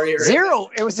before you? Zero.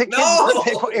 It was a kid's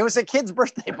birthday. It was a kid's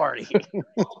birthday party.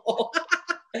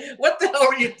 What the hell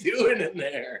are you doing in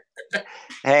there?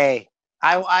 Hey.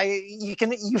 You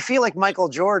feel like Michael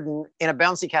Jordan in a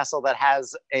bouncy castle that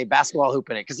has a basketball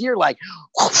hoop in it because you're like,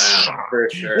 for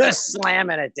sure, just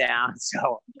slamming it down.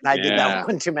 So I did that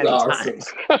one too many times.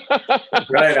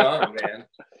 Right on, man.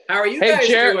 How are you guys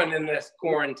doing in this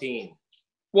quarantine?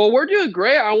 Well, we're doing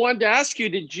great. I wanted to ask you: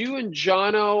 did you and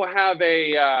Jono have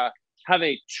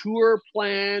a tour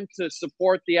plan to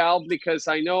support the album? Because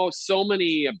I know so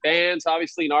many bands,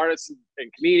 obviously, and artists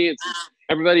and comedians.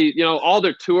 Everybody, all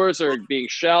their tours are being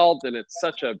shelved, and it's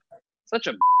such a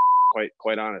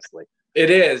quite honestly. It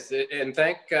is, and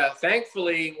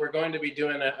thankfully, we're going to be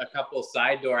doing a couple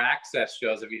side door access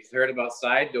shows. If you've heard about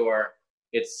Side Door,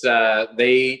 it's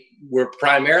they were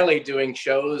primarily doing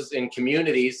shows in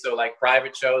communities, so like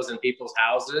private shows in people's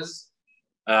houses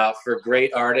for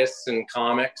great artists and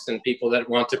comics and people that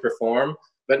want to perform.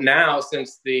 But now,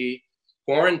 since the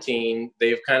quarantine,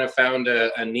 they've kind of found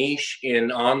a niche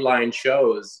in online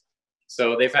shows.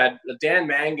 So they've had Dan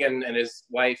Mangan and his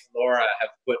wife Laura have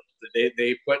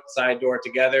they put Side Door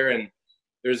together, and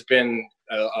there's been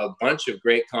a bunch of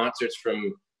great concerts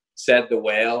from Said the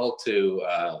Whale to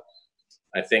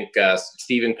I think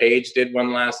Stephen Page did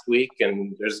one last week,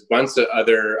 and there's a bunch of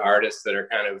other artists that are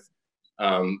kind of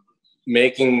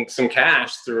making some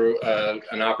cash through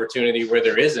an opportunity where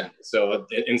there isn't. So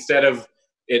instead of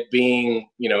it being,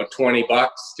 $20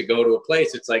 to go to a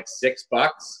place, it's like $6,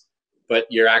 but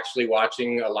you're actually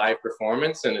watching a live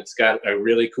performance, and it's got a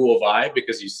really cool vibe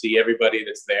because you see everybody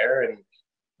that's there.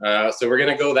 And so we're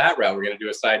going to go that route. We're going to do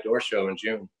a Side Door show in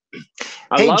June.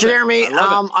 Hey, Jeremy,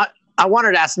 I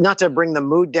wanted to ask, not to bring the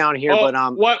mood down here,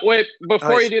 wait,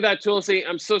 before you do that, Tulsi,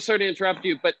 I'm so sorry to interrupt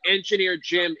you, but Engineer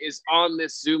Jim is on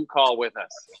this Zoom call with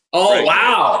us. Oh, right?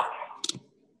 Wow.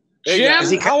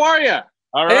 Jim, how are you?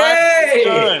 All right.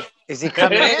 Hey! Is he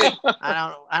coming in?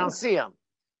 I don't see him.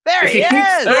 There he is.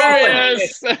 There he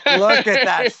is. Look at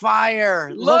that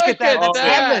fire. Look at that. That's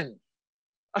heaven.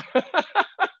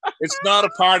 It's not a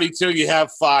party till you have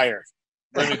fire.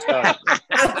 Let me tell you.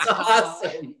 That's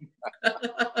awesome.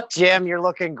 Jim, you're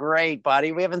looking great,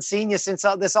 buddy. We haven't seen you since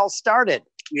this all started.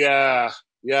 Yeah.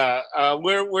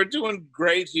 We're doing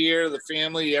great here. The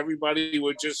family, everybody,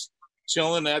 we're just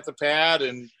chilling at the pad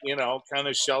and, kind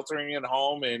of sheltering at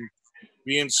home and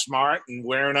being smart and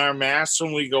wearing our masks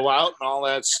when we go out and all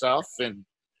that stuff. And,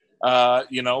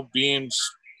 being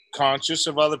conscious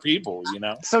of other people,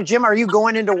 So Jim, are you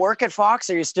going into work at Fox?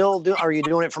 Are you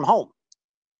doing it from home?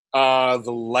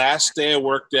 The last day I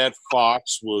worked at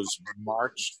Fox was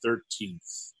March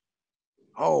 13th.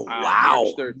 Oh,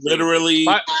 wow. Literally,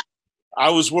 I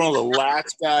was one of the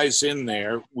last guys in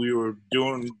there. We were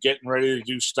getting ready to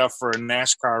do stuff for a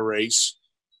NASCAR race.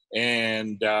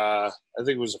 And I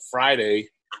think it was a Friday.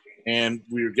 And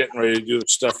we were getting ready to do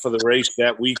stuff for the race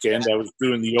that weekend. I was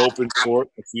doing the open court,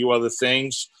 a few other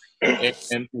things.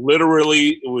 And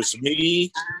literally, it was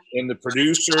me and the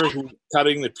producer who was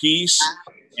cutting the piece.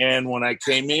 And when I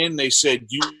came in, they said,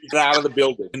 "You get out of the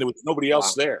building." And there was nobody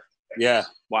else there. Yeah.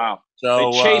 Wow.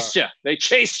 So they chased you. They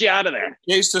chased you out of there.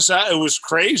 Chased us out. It was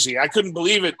crazy. I couldn't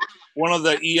believe it. One of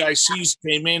the EICs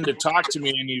came in to talk to me,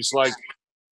 and he's like,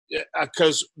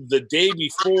 because the day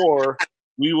before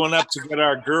we went up to get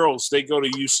our girls, they go to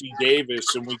UC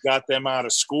Davis, and we got them out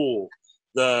of school.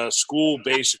 The school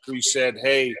basically said,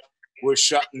 "Hey, we're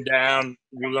shutting down.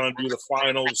 We're going to do the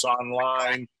finals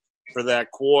online for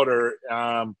that quarter.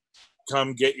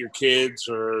 Come get your kids,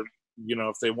 or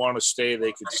if they want to stay,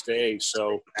 they could stay."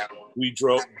 So we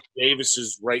drove. Davis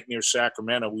is right near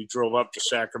Sacramento. We drove up to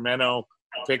Sacramento,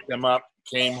 picked them up,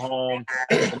 came home.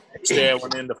 The next day I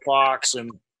went into Fox, and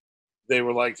they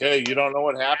were like, "Hey, you don't know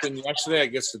what happened yesterday?" I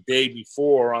guess the day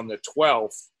before, on the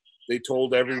 12th, they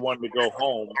told everyone to go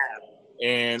home.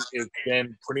 And it's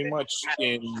been pretty much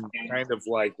in kind of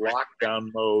like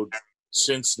lockdown mode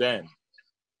since then.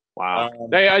 Wow.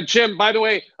 Hey, Jim, by the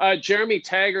way, Jeremy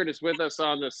Taggart is with us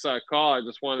on this call. I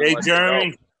just wanted to let Jeremy.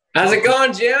 you know. How's it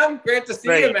going, Jim? Great to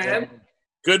see you, man.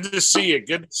 Good to see you.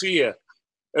 Good to see you.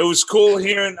 It was cool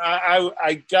hearing.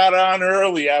 I got on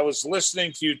early. I was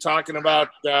listening to you talking about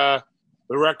the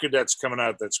record that's coming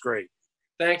out. That's great.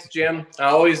 Thanks, Jim.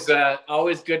 Always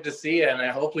good to see you, and I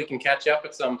hope we can catch up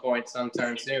at some point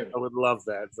sometime soon. I would love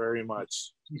that very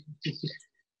much.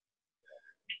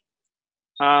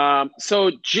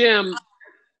 So, Jim,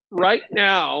 right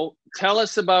now, tell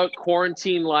us about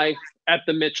quarantine life at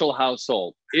the Mitchell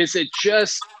household. Is it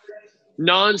just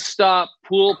nonstop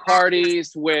pool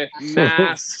parties with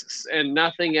masks and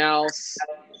nothing else,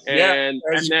 and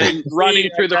then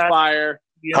running through the fire?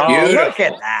 Oh, look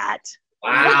at that!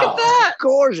 Wow. Look at that!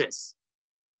 Gorgeous.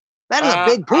 That is a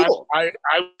big pool. I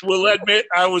will admit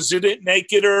I was in it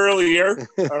naked earlier.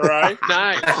 All right.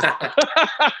 Nice.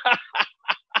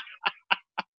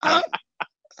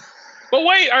 But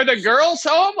wait, are the girls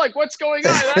home? Like, what's going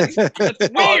on? That's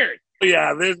weird.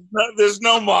 Yeah, there's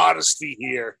no modesty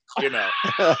here,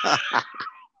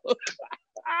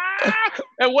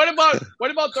 And what about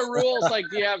the rules? Like,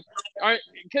 do you have?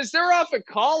 Because they're off at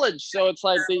college, so it's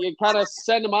like you kind of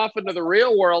send them off into the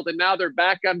real world, and now they're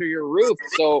back under your roof.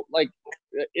 So, like,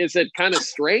 is it kind of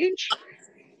strange?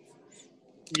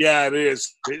 Yeah, it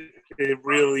is. It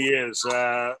really is.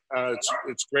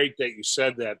 It's great that you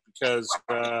said that, because,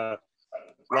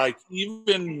 like,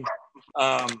 even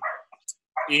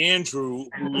Andrew,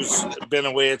 who's been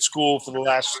away at school for the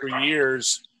last 3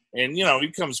 years, and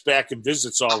he comes back and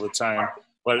visits all the time.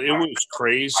 But it was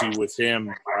crazy with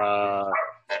him.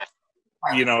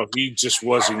 He just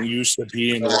wasn't used to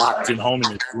being locked in home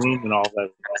in his room and all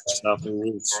that stuff. It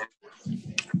was,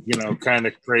 kind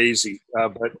of crazy.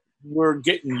 But we're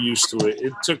getting used to it.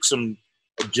 It took some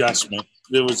adjustment.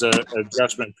 There was an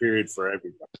adjustment period for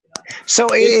everybody. So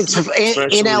it's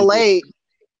in LA.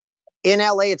 In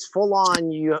LA, it's full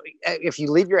on. If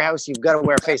you leave your house, you've got to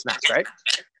wear a face mask, right?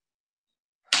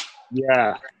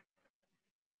 Yeah.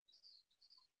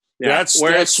 That's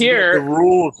here, what the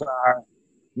rules are.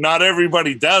 Not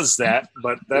everybody does that,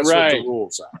 but that's what the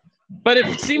rules are. But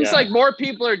it seems like more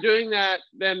people are doing that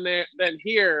than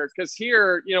here. Because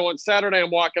here, on Saturday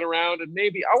I'm walking around, and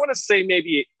maybe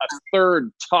a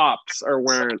third tops are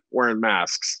wearing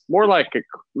masks. More like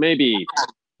maybe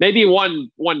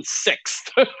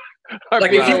 1/6.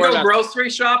 Like if you go grocery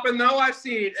shopping, though, I've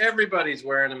seen everybody's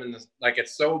wearing them at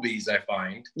Sobeys, I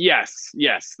find. Yes,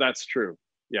 that's true.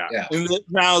 Yeah. And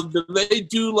now, do they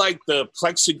do like the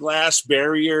plexiglass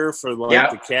barrier for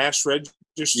the cash register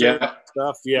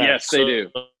stuff? Yeah. Yes, they do.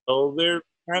 So they're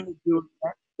kind of doing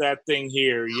that thing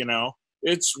here.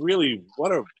 It's really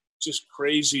what a just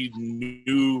crazy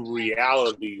new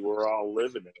reality we're all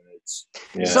living in.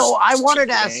 So I wanted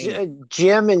to ask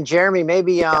Jim and Jeremy,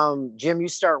 maybe Jim, you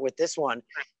start with this one,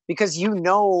 because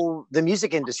the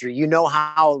music industry,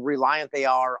 how reliant they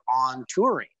are on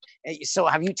touring. So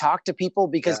have you talked to people?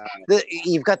 Because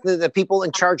you've got the people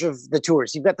in charge of the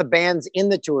tours. You've got the bands in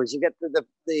the tours. You've got the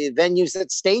venues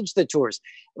that stage the tours.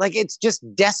 Like, it's just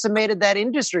decimated that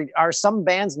industry. Are some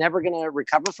bands never going to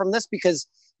recover from this? Because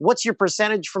what's your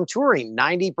percentage from touring?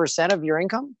 90% of your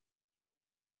income?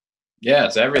 Yeah,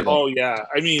 it's everything. Oh yeah,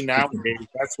 I mean nowadays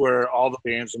that's where all the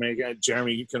bands are making.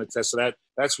 Jeremy, you can attest to that.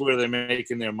 That's where they're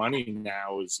making their money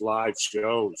now is live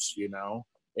shows,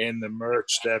 and the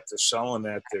merch that they're selling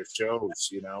at their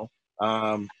shows.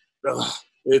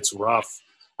 It's rough.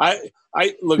 I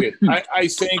look at. I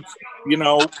think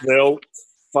they'll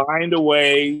find a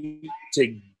way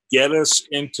to get us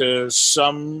into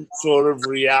some sort of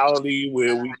reality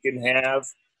where we can have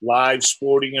live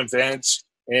sporting events.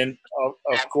 And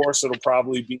of course, it'll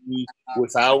probably be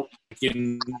without.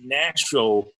 In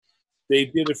Nashville, they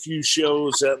did a few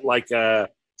shows at like a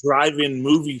drive-in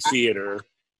movie theater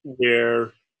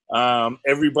where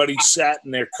everybody sat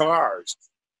in their cars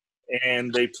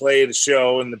and they played a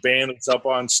show and the band was up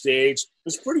on stage. It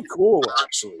was pretty cool,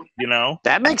 actually,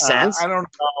 That makes sense. I don't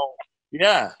know.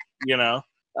 Yeah,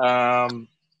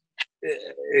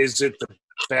 is it the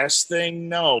best thing?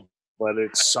 No, but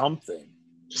it's something.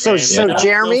 So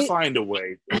Jeremy, they'll find a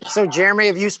way. So Jeremy,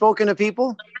 have you spoken to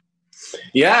people?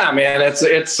 Yeah, man,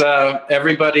 it's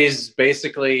everybody's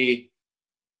basically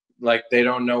like they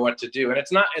don't know what to do, and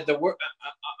it's not the work.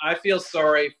 I feel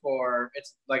sorry for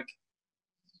it's like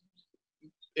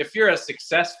if you're a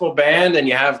successful band and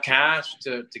you have cash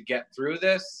to get through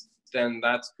this, then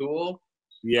that's cool.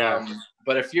 Yeah.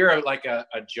 But if you're like a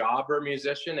jobber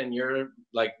musician and your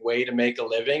like way to make a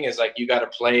living is like you got to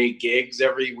play gigs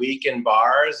every week in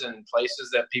bars and places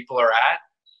that people are at,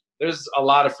 there's a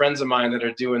lot of friends of mine that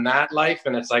are doing that life,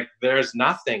 and it's like there's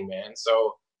nothing, man.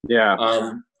 So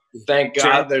thank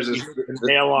God there's a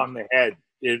nail on the head.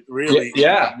 It really,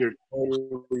 you're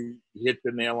totally hit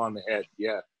the nail on the head.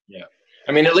 Yeah.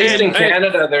 I mean, at least in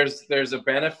Canada, there's a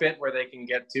benefit where they can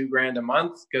get $2,000 a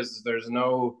month because there's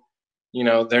no.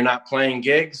 They're not playing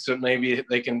gigs, so maybe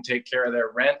they can take care of their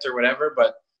rent or whatever.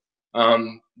 But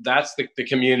that's the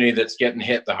community that's getting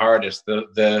hit the hardest.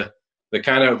 The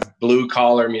kind of blue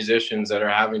collar musicians that are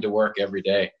having to work every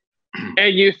day.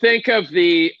 And you think of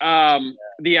the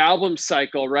album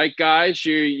cycle, right, guys?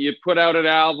 You put out an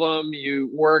album, you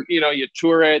work, you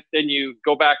tour it, then you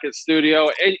go back in studio.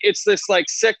 And it's this like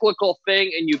cyclical thing,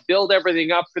 and you build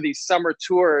everything up for these summer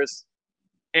tours.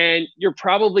 And you're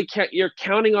probably you're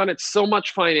counting on it so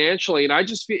much financially. And I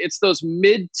just feel it's those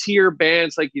mid-tier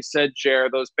bands, like you said, Jer,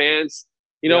 those bands,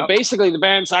 basically the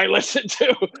bands I listen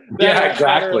to.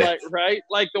 Exactly.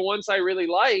 Like the ones I really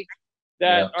like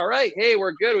that, all right, hey,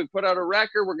 we're good. We put out a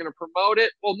record. We're going to promote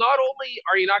it. Well, not only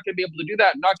are you not going to be able to do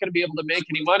that, not going to be able to make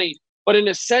any money, but in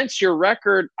a sense, your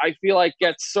record, I feel like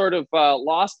gets sort of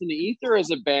lost in the ether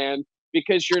as a band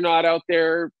because you're not out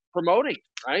there promoting.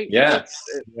 Right. Yeah.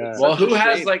 Well, who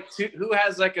has shame. like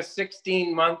a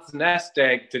 16-month nest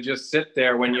egg to just sit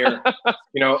there when you're,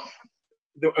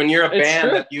 when you're a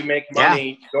band that you make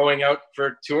money going out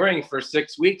for touring for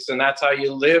 6 weeks, and that's how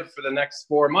you live for the next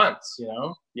 4 months,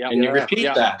 and you repeat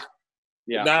that.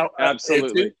 Yeah. Now,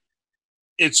 absolutely.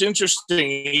 It's interesting,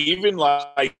 even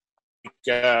like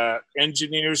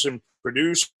engineers and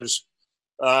producers,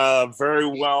 very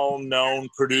well-known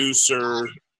producer,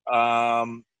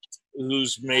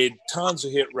 who's made tons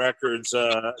of hit records,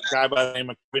 a guy by the name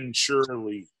of Quinn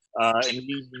Shirley, and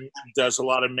he does a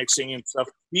lot of mixing and stuff.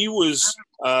 He was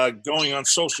going on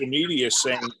social media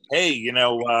saying, hey,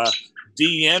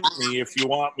 DM me if you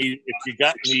want me, if you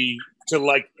got me to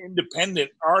like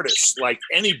independent artists, like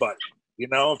anybody,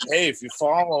 if you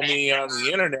follow me on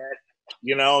the internet,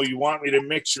 you want me to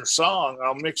mix your song,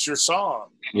 I'll mix your song.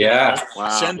 Yeah. Wow.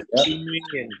 Send it to me.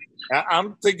 And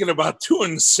I'm thinking about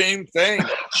doing the same thing.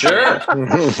 Sure.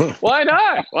 Why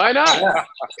not?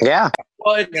 Yeah.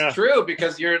 Well, it's true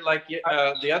because you're like,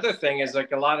 the other thing is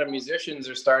like a lot of musicians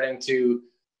are starting to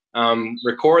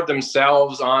record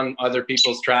themselves on other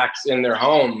people's tracks in their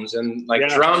homes. And like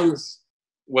drums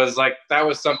was like, that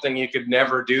was something you could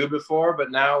never do before.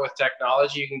 But now with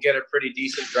technology, you can get a pretty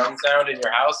decent drum sound in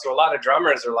your house. So a lot of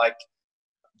drummers are like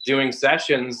doing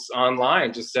sessions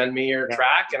online. Just send me your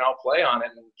track and I'll play on it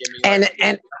and give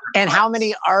me and how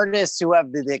many artists who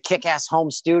have the kick-ass home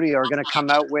studio are going to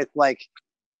come out with like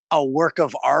a work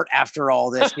of art after all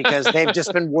this because they've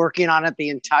just been working on it the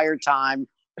entire time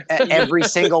at every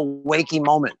single waking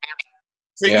moment.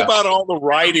 Think about all the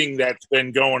writing that's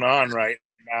been going on right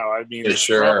now. I mean, it's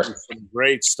probably some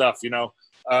great stuff,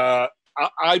 I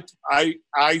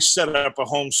set up a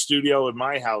home studio in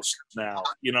my house now,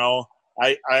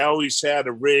 I always had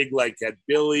a rig like at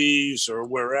Billy's or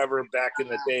wherever back in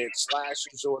the day at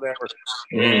Slashes or whatever.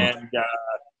 And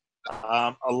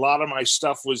a lot of my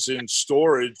stuff was in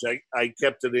storage. I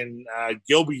kept it in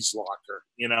Gilby's locker,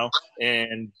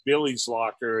 and Billy's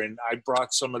locker. And I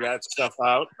brought some of that stuff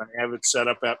out and I have it set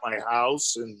up at my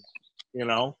house and,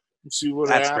 see what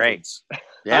happens. That's great.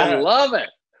 Yeah. I love it.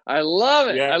 I love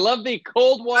it. Yeah. I love the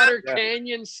Coldwater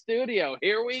Canyon studio.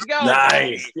 Here we go.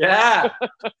 Nice. Yeah.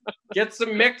 Get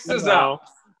some mixes up.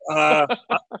 A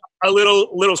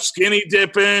little skinny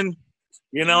dipping.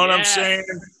 You know what I'm saying?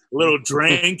 A little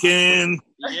drinking.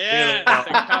 Yeah.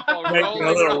 A couple making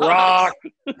a little rock.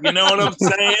 You know what I'm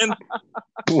saying?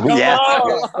 Yeah.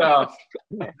 Stuff.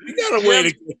 You got a way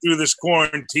to get through this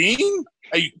quarantine.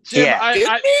 Jim,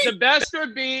 Yeah. the best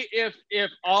would be if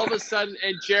all of a sudden,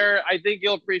 and Jared, I think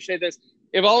you'll appreciate this,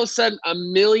 if all of a sudden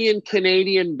 1 million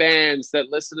Canadian bands that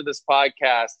listen to this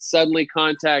podcast suddenly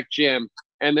contact Jim,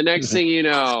 and the next thing you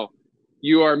know,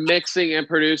 you are mixing and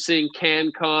producing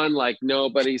CanCon like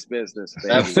nobody's business, baby.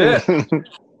 That's it.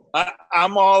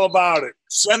 I'm all about it.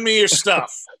 Send me your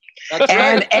stuff. That's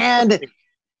right. And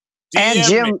DM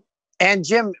Jim, me. and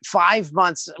Jim, 5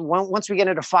 months. Once we get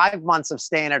into 5 months of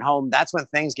staying at home, that's when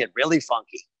things get really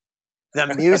funky. The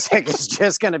music is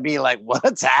just going to be like,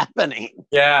 what's happening?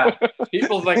 Yeah.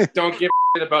 People don't give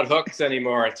a shit about hooks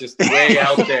anymore. It's just way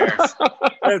out there.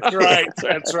 That's right.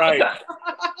 That's right.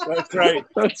 That's right.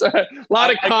 That's a lot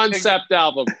of concept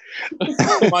album.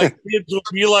 My kids will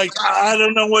be like, I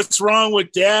don't know what's wrong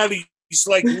with Dad. He's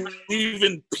like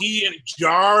leaving pee in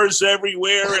jars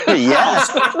everywhere. And Yeah.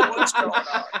 What's going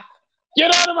on?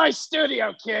 Get out of my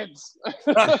studio, kids.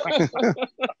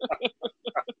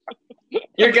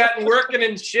 You're getting working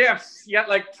in shifts. You got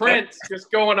like Prince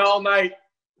just going all night.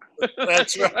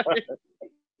 That's right.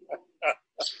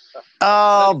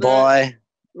 Oh boy!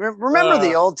 Remember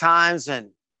the old times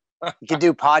when you could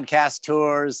do podcast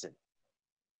tours and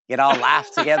get all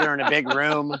laugh together in a big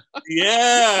room.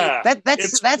 Yeah. That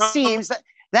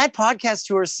podcast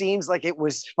tour seems like it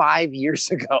was 5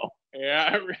 years ago.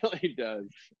 Yeah, it really does.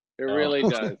 It really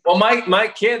does. Well, my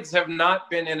kids have not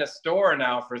been in a store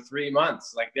now for 3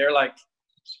 months. Like they're like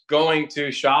going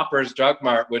to Shoppers Drug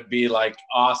Mart would be like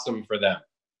awesome for them.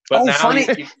 But now funny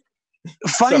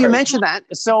Sorry. you mentioned that.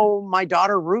 So my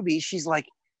daughter Ruby, she thinks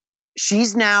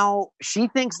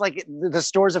like the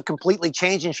stores have completely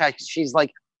changed, and she's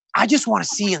like, I just want to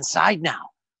see inside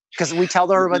now. Because we tell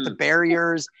her about the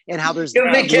barriers and how there's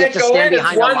they can't go in.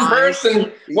 It's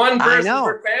one person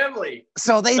per family.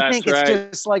 So they think right.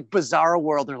 it's just like bizarro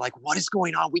world. They're like, what is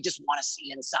going on? We just want to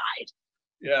see inside.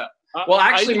 Yeah. Well,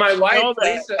 actually, my wife,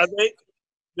 Lisa,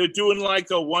 they're doing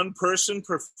like a 1 person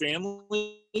per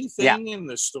family thing in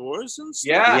the stores and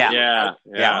stuff. Yeah.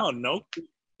 Oh, no.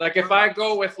 Like if I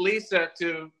go with Lisa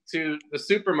to the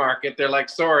supermarket, they're like,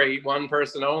 sorry, 1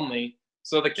 person only.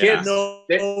 So the kids,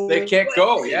 they can't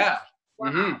go. Yeah.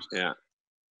 Wow. Mm-hmm.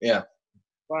 Yeah.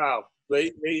 Wow.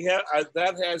 They have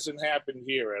that hasn't happened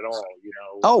here at all. You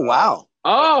know. Oh wow.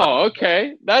 Oh,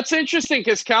 okay. That's interesting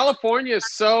because California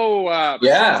is so.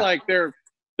 It's like they're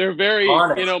very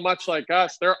much like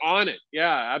us. They're on it.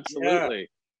 Yeah, absolutely.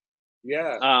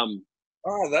 Yeah.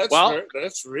 Oh,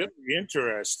 that's really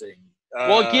interesting.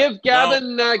 Well, give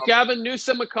Gavin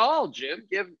Newsom a call, Jim.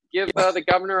 Give the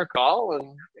governor a call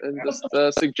and just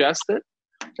suggest it,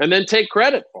 and then take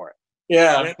credit for it.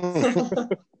 Yeah.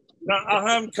 No, I'll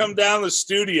have him come down the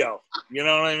studio. You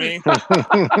know what I mean?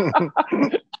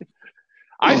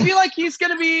 I feel like he's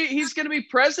gonna be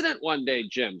president one day,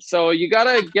 Jim. So you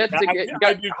gotta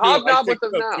hobnob with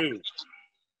him now. Too.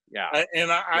 Yeah, and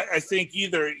I think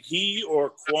either he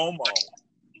or Cuomo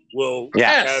will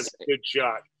has a good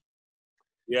shot.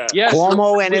 Yeah. Yes.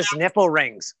 Cuomo and his nipple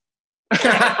rings.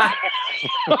 I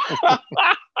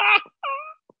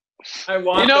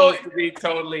want those to be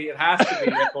totally. It has to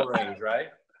be nipple rings, right?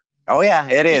 Oh yeah,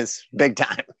 it is big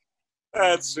time.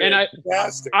 That's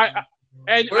fantastic.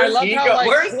 Where's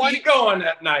he going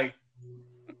at night?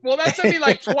 Well, that's gonna be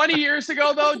like 20 years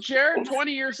ago, though, Jared.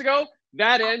 20 years ago,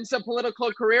 that ends a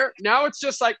political career. Now it's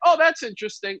just like, oh, that's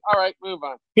interesting. All right, move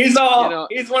on. He's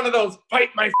he's one of those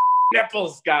bite my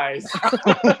nipples guys.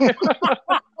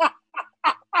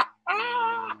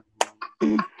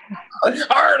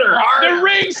 Harder.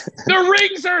 The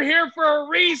rings are here for a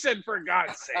reason, for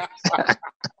God's sake.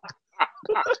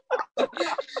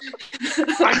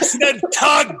 I said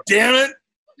tug, damn it.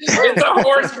 It's a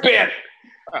horse bit.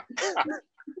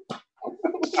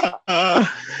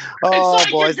 Oh,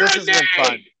 boys, this has been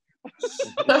fun.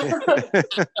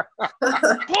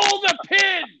 Pull the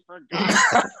pin, for God's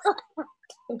sake.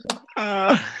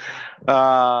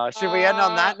 Should we end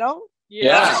on that note?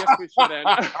 Yeah, I guess we should end.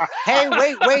 Hey,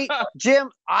 wait,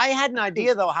 Jim. I had an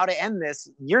idea though how to end this.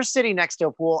 You're sitting next to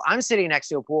a pool. I'm sitting next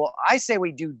to a pool. I say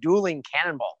we do dueling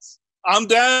cannonballs. I'm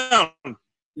down.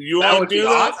 You want to do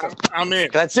that? Awesome. I'm in.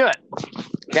 Let's do it.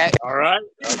 Okay. All right.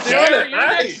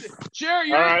 Jerry,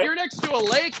 you're next to a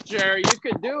lake, Jerry. You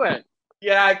could do it.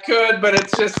 Yeah, I could, but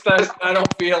it's just I don't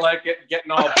feel like it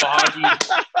getting all boggy.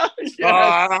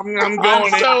 I'm going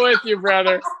I'm so with you,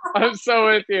 brother. I'm so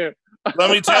with you.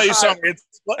 Let me tell you something.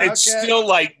 It's still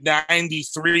like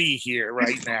 93 here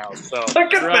right now. So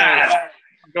Look at that.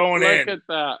 Going in. Look at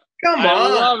that. Come on. I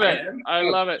love it. Man. I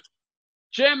love it.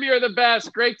 Jim, you're the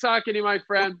best. Great talking to you, my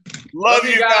friend. Love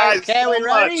you guys. Okay, we so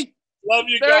ready? much. Love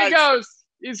you There guys. he goes.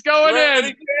 He's going Ready,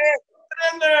 in.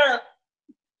 Get in there.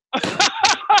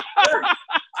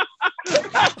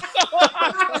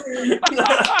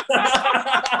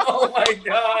 Oh my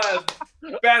God.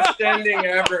 Best ending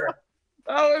ever.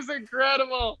 That was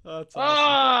incredible. That's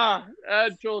awesome.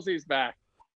 And Julesie's back.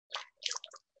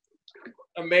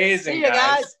 Amazing. See you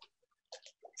guys.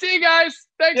 See you guys.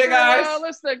 Thanks See you for guys.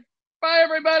 listening. Bye,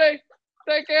 everybody.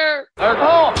 Take care.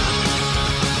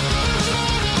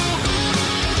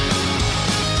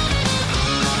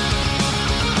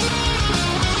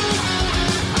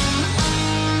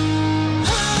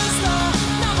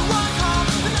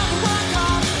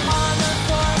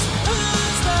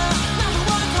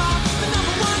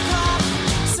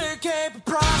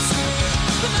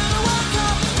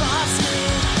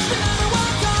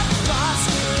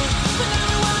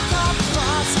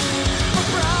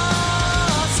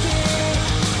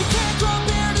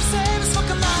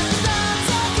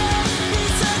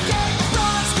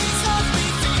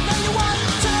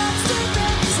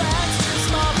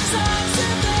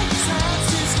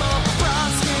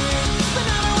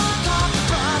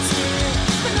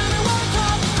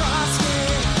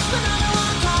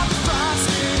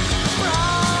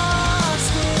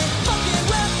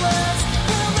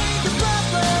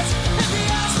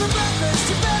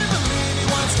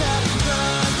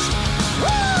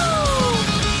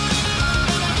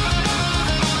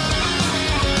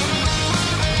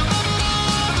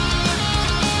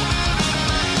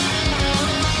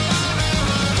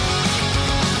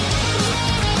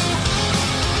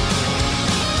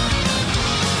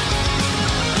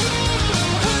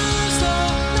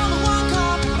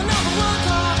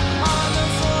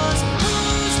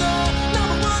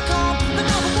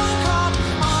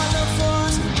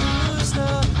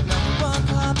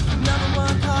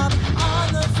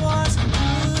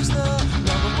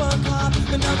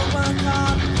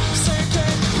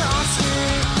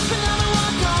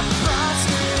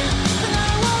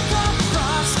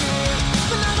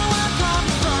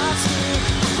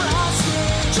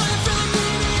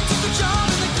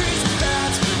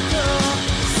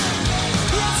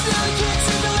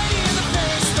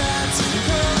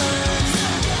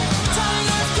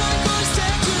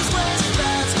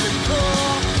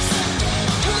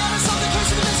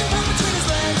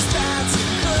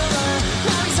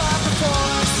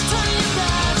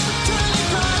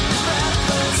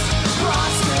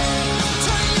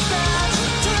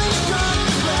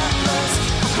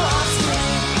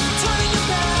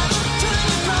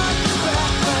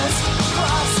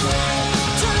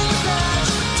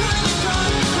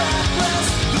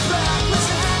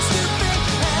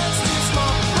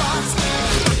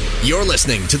 You're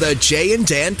listening to the Jay and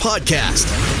Dan Podcast.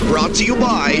 Brought to you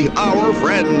by our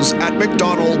friends at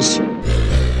McDonald's.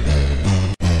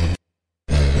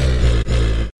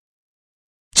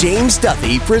 James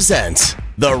Duthie presents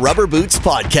the Rubber Boots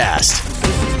Podcast.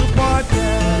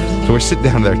 So we're sitting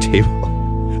down at our table.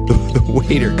 The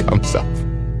waiter comes up,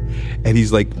 and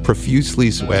he's like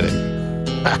profusely sweating.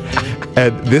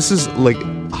 And this is like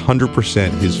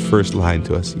 100% his first line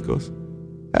to us. He goes,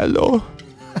 "Hello,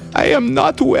 I am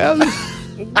not well.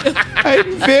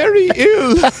 I'm very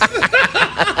ill."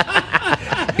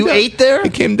 You ate there? I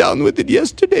came down with it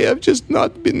yesterday. I've just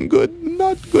not been good.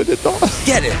 Not good at all.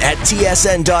 Get it at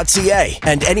tsn.ca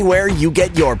and anywhere you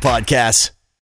get your podcasts.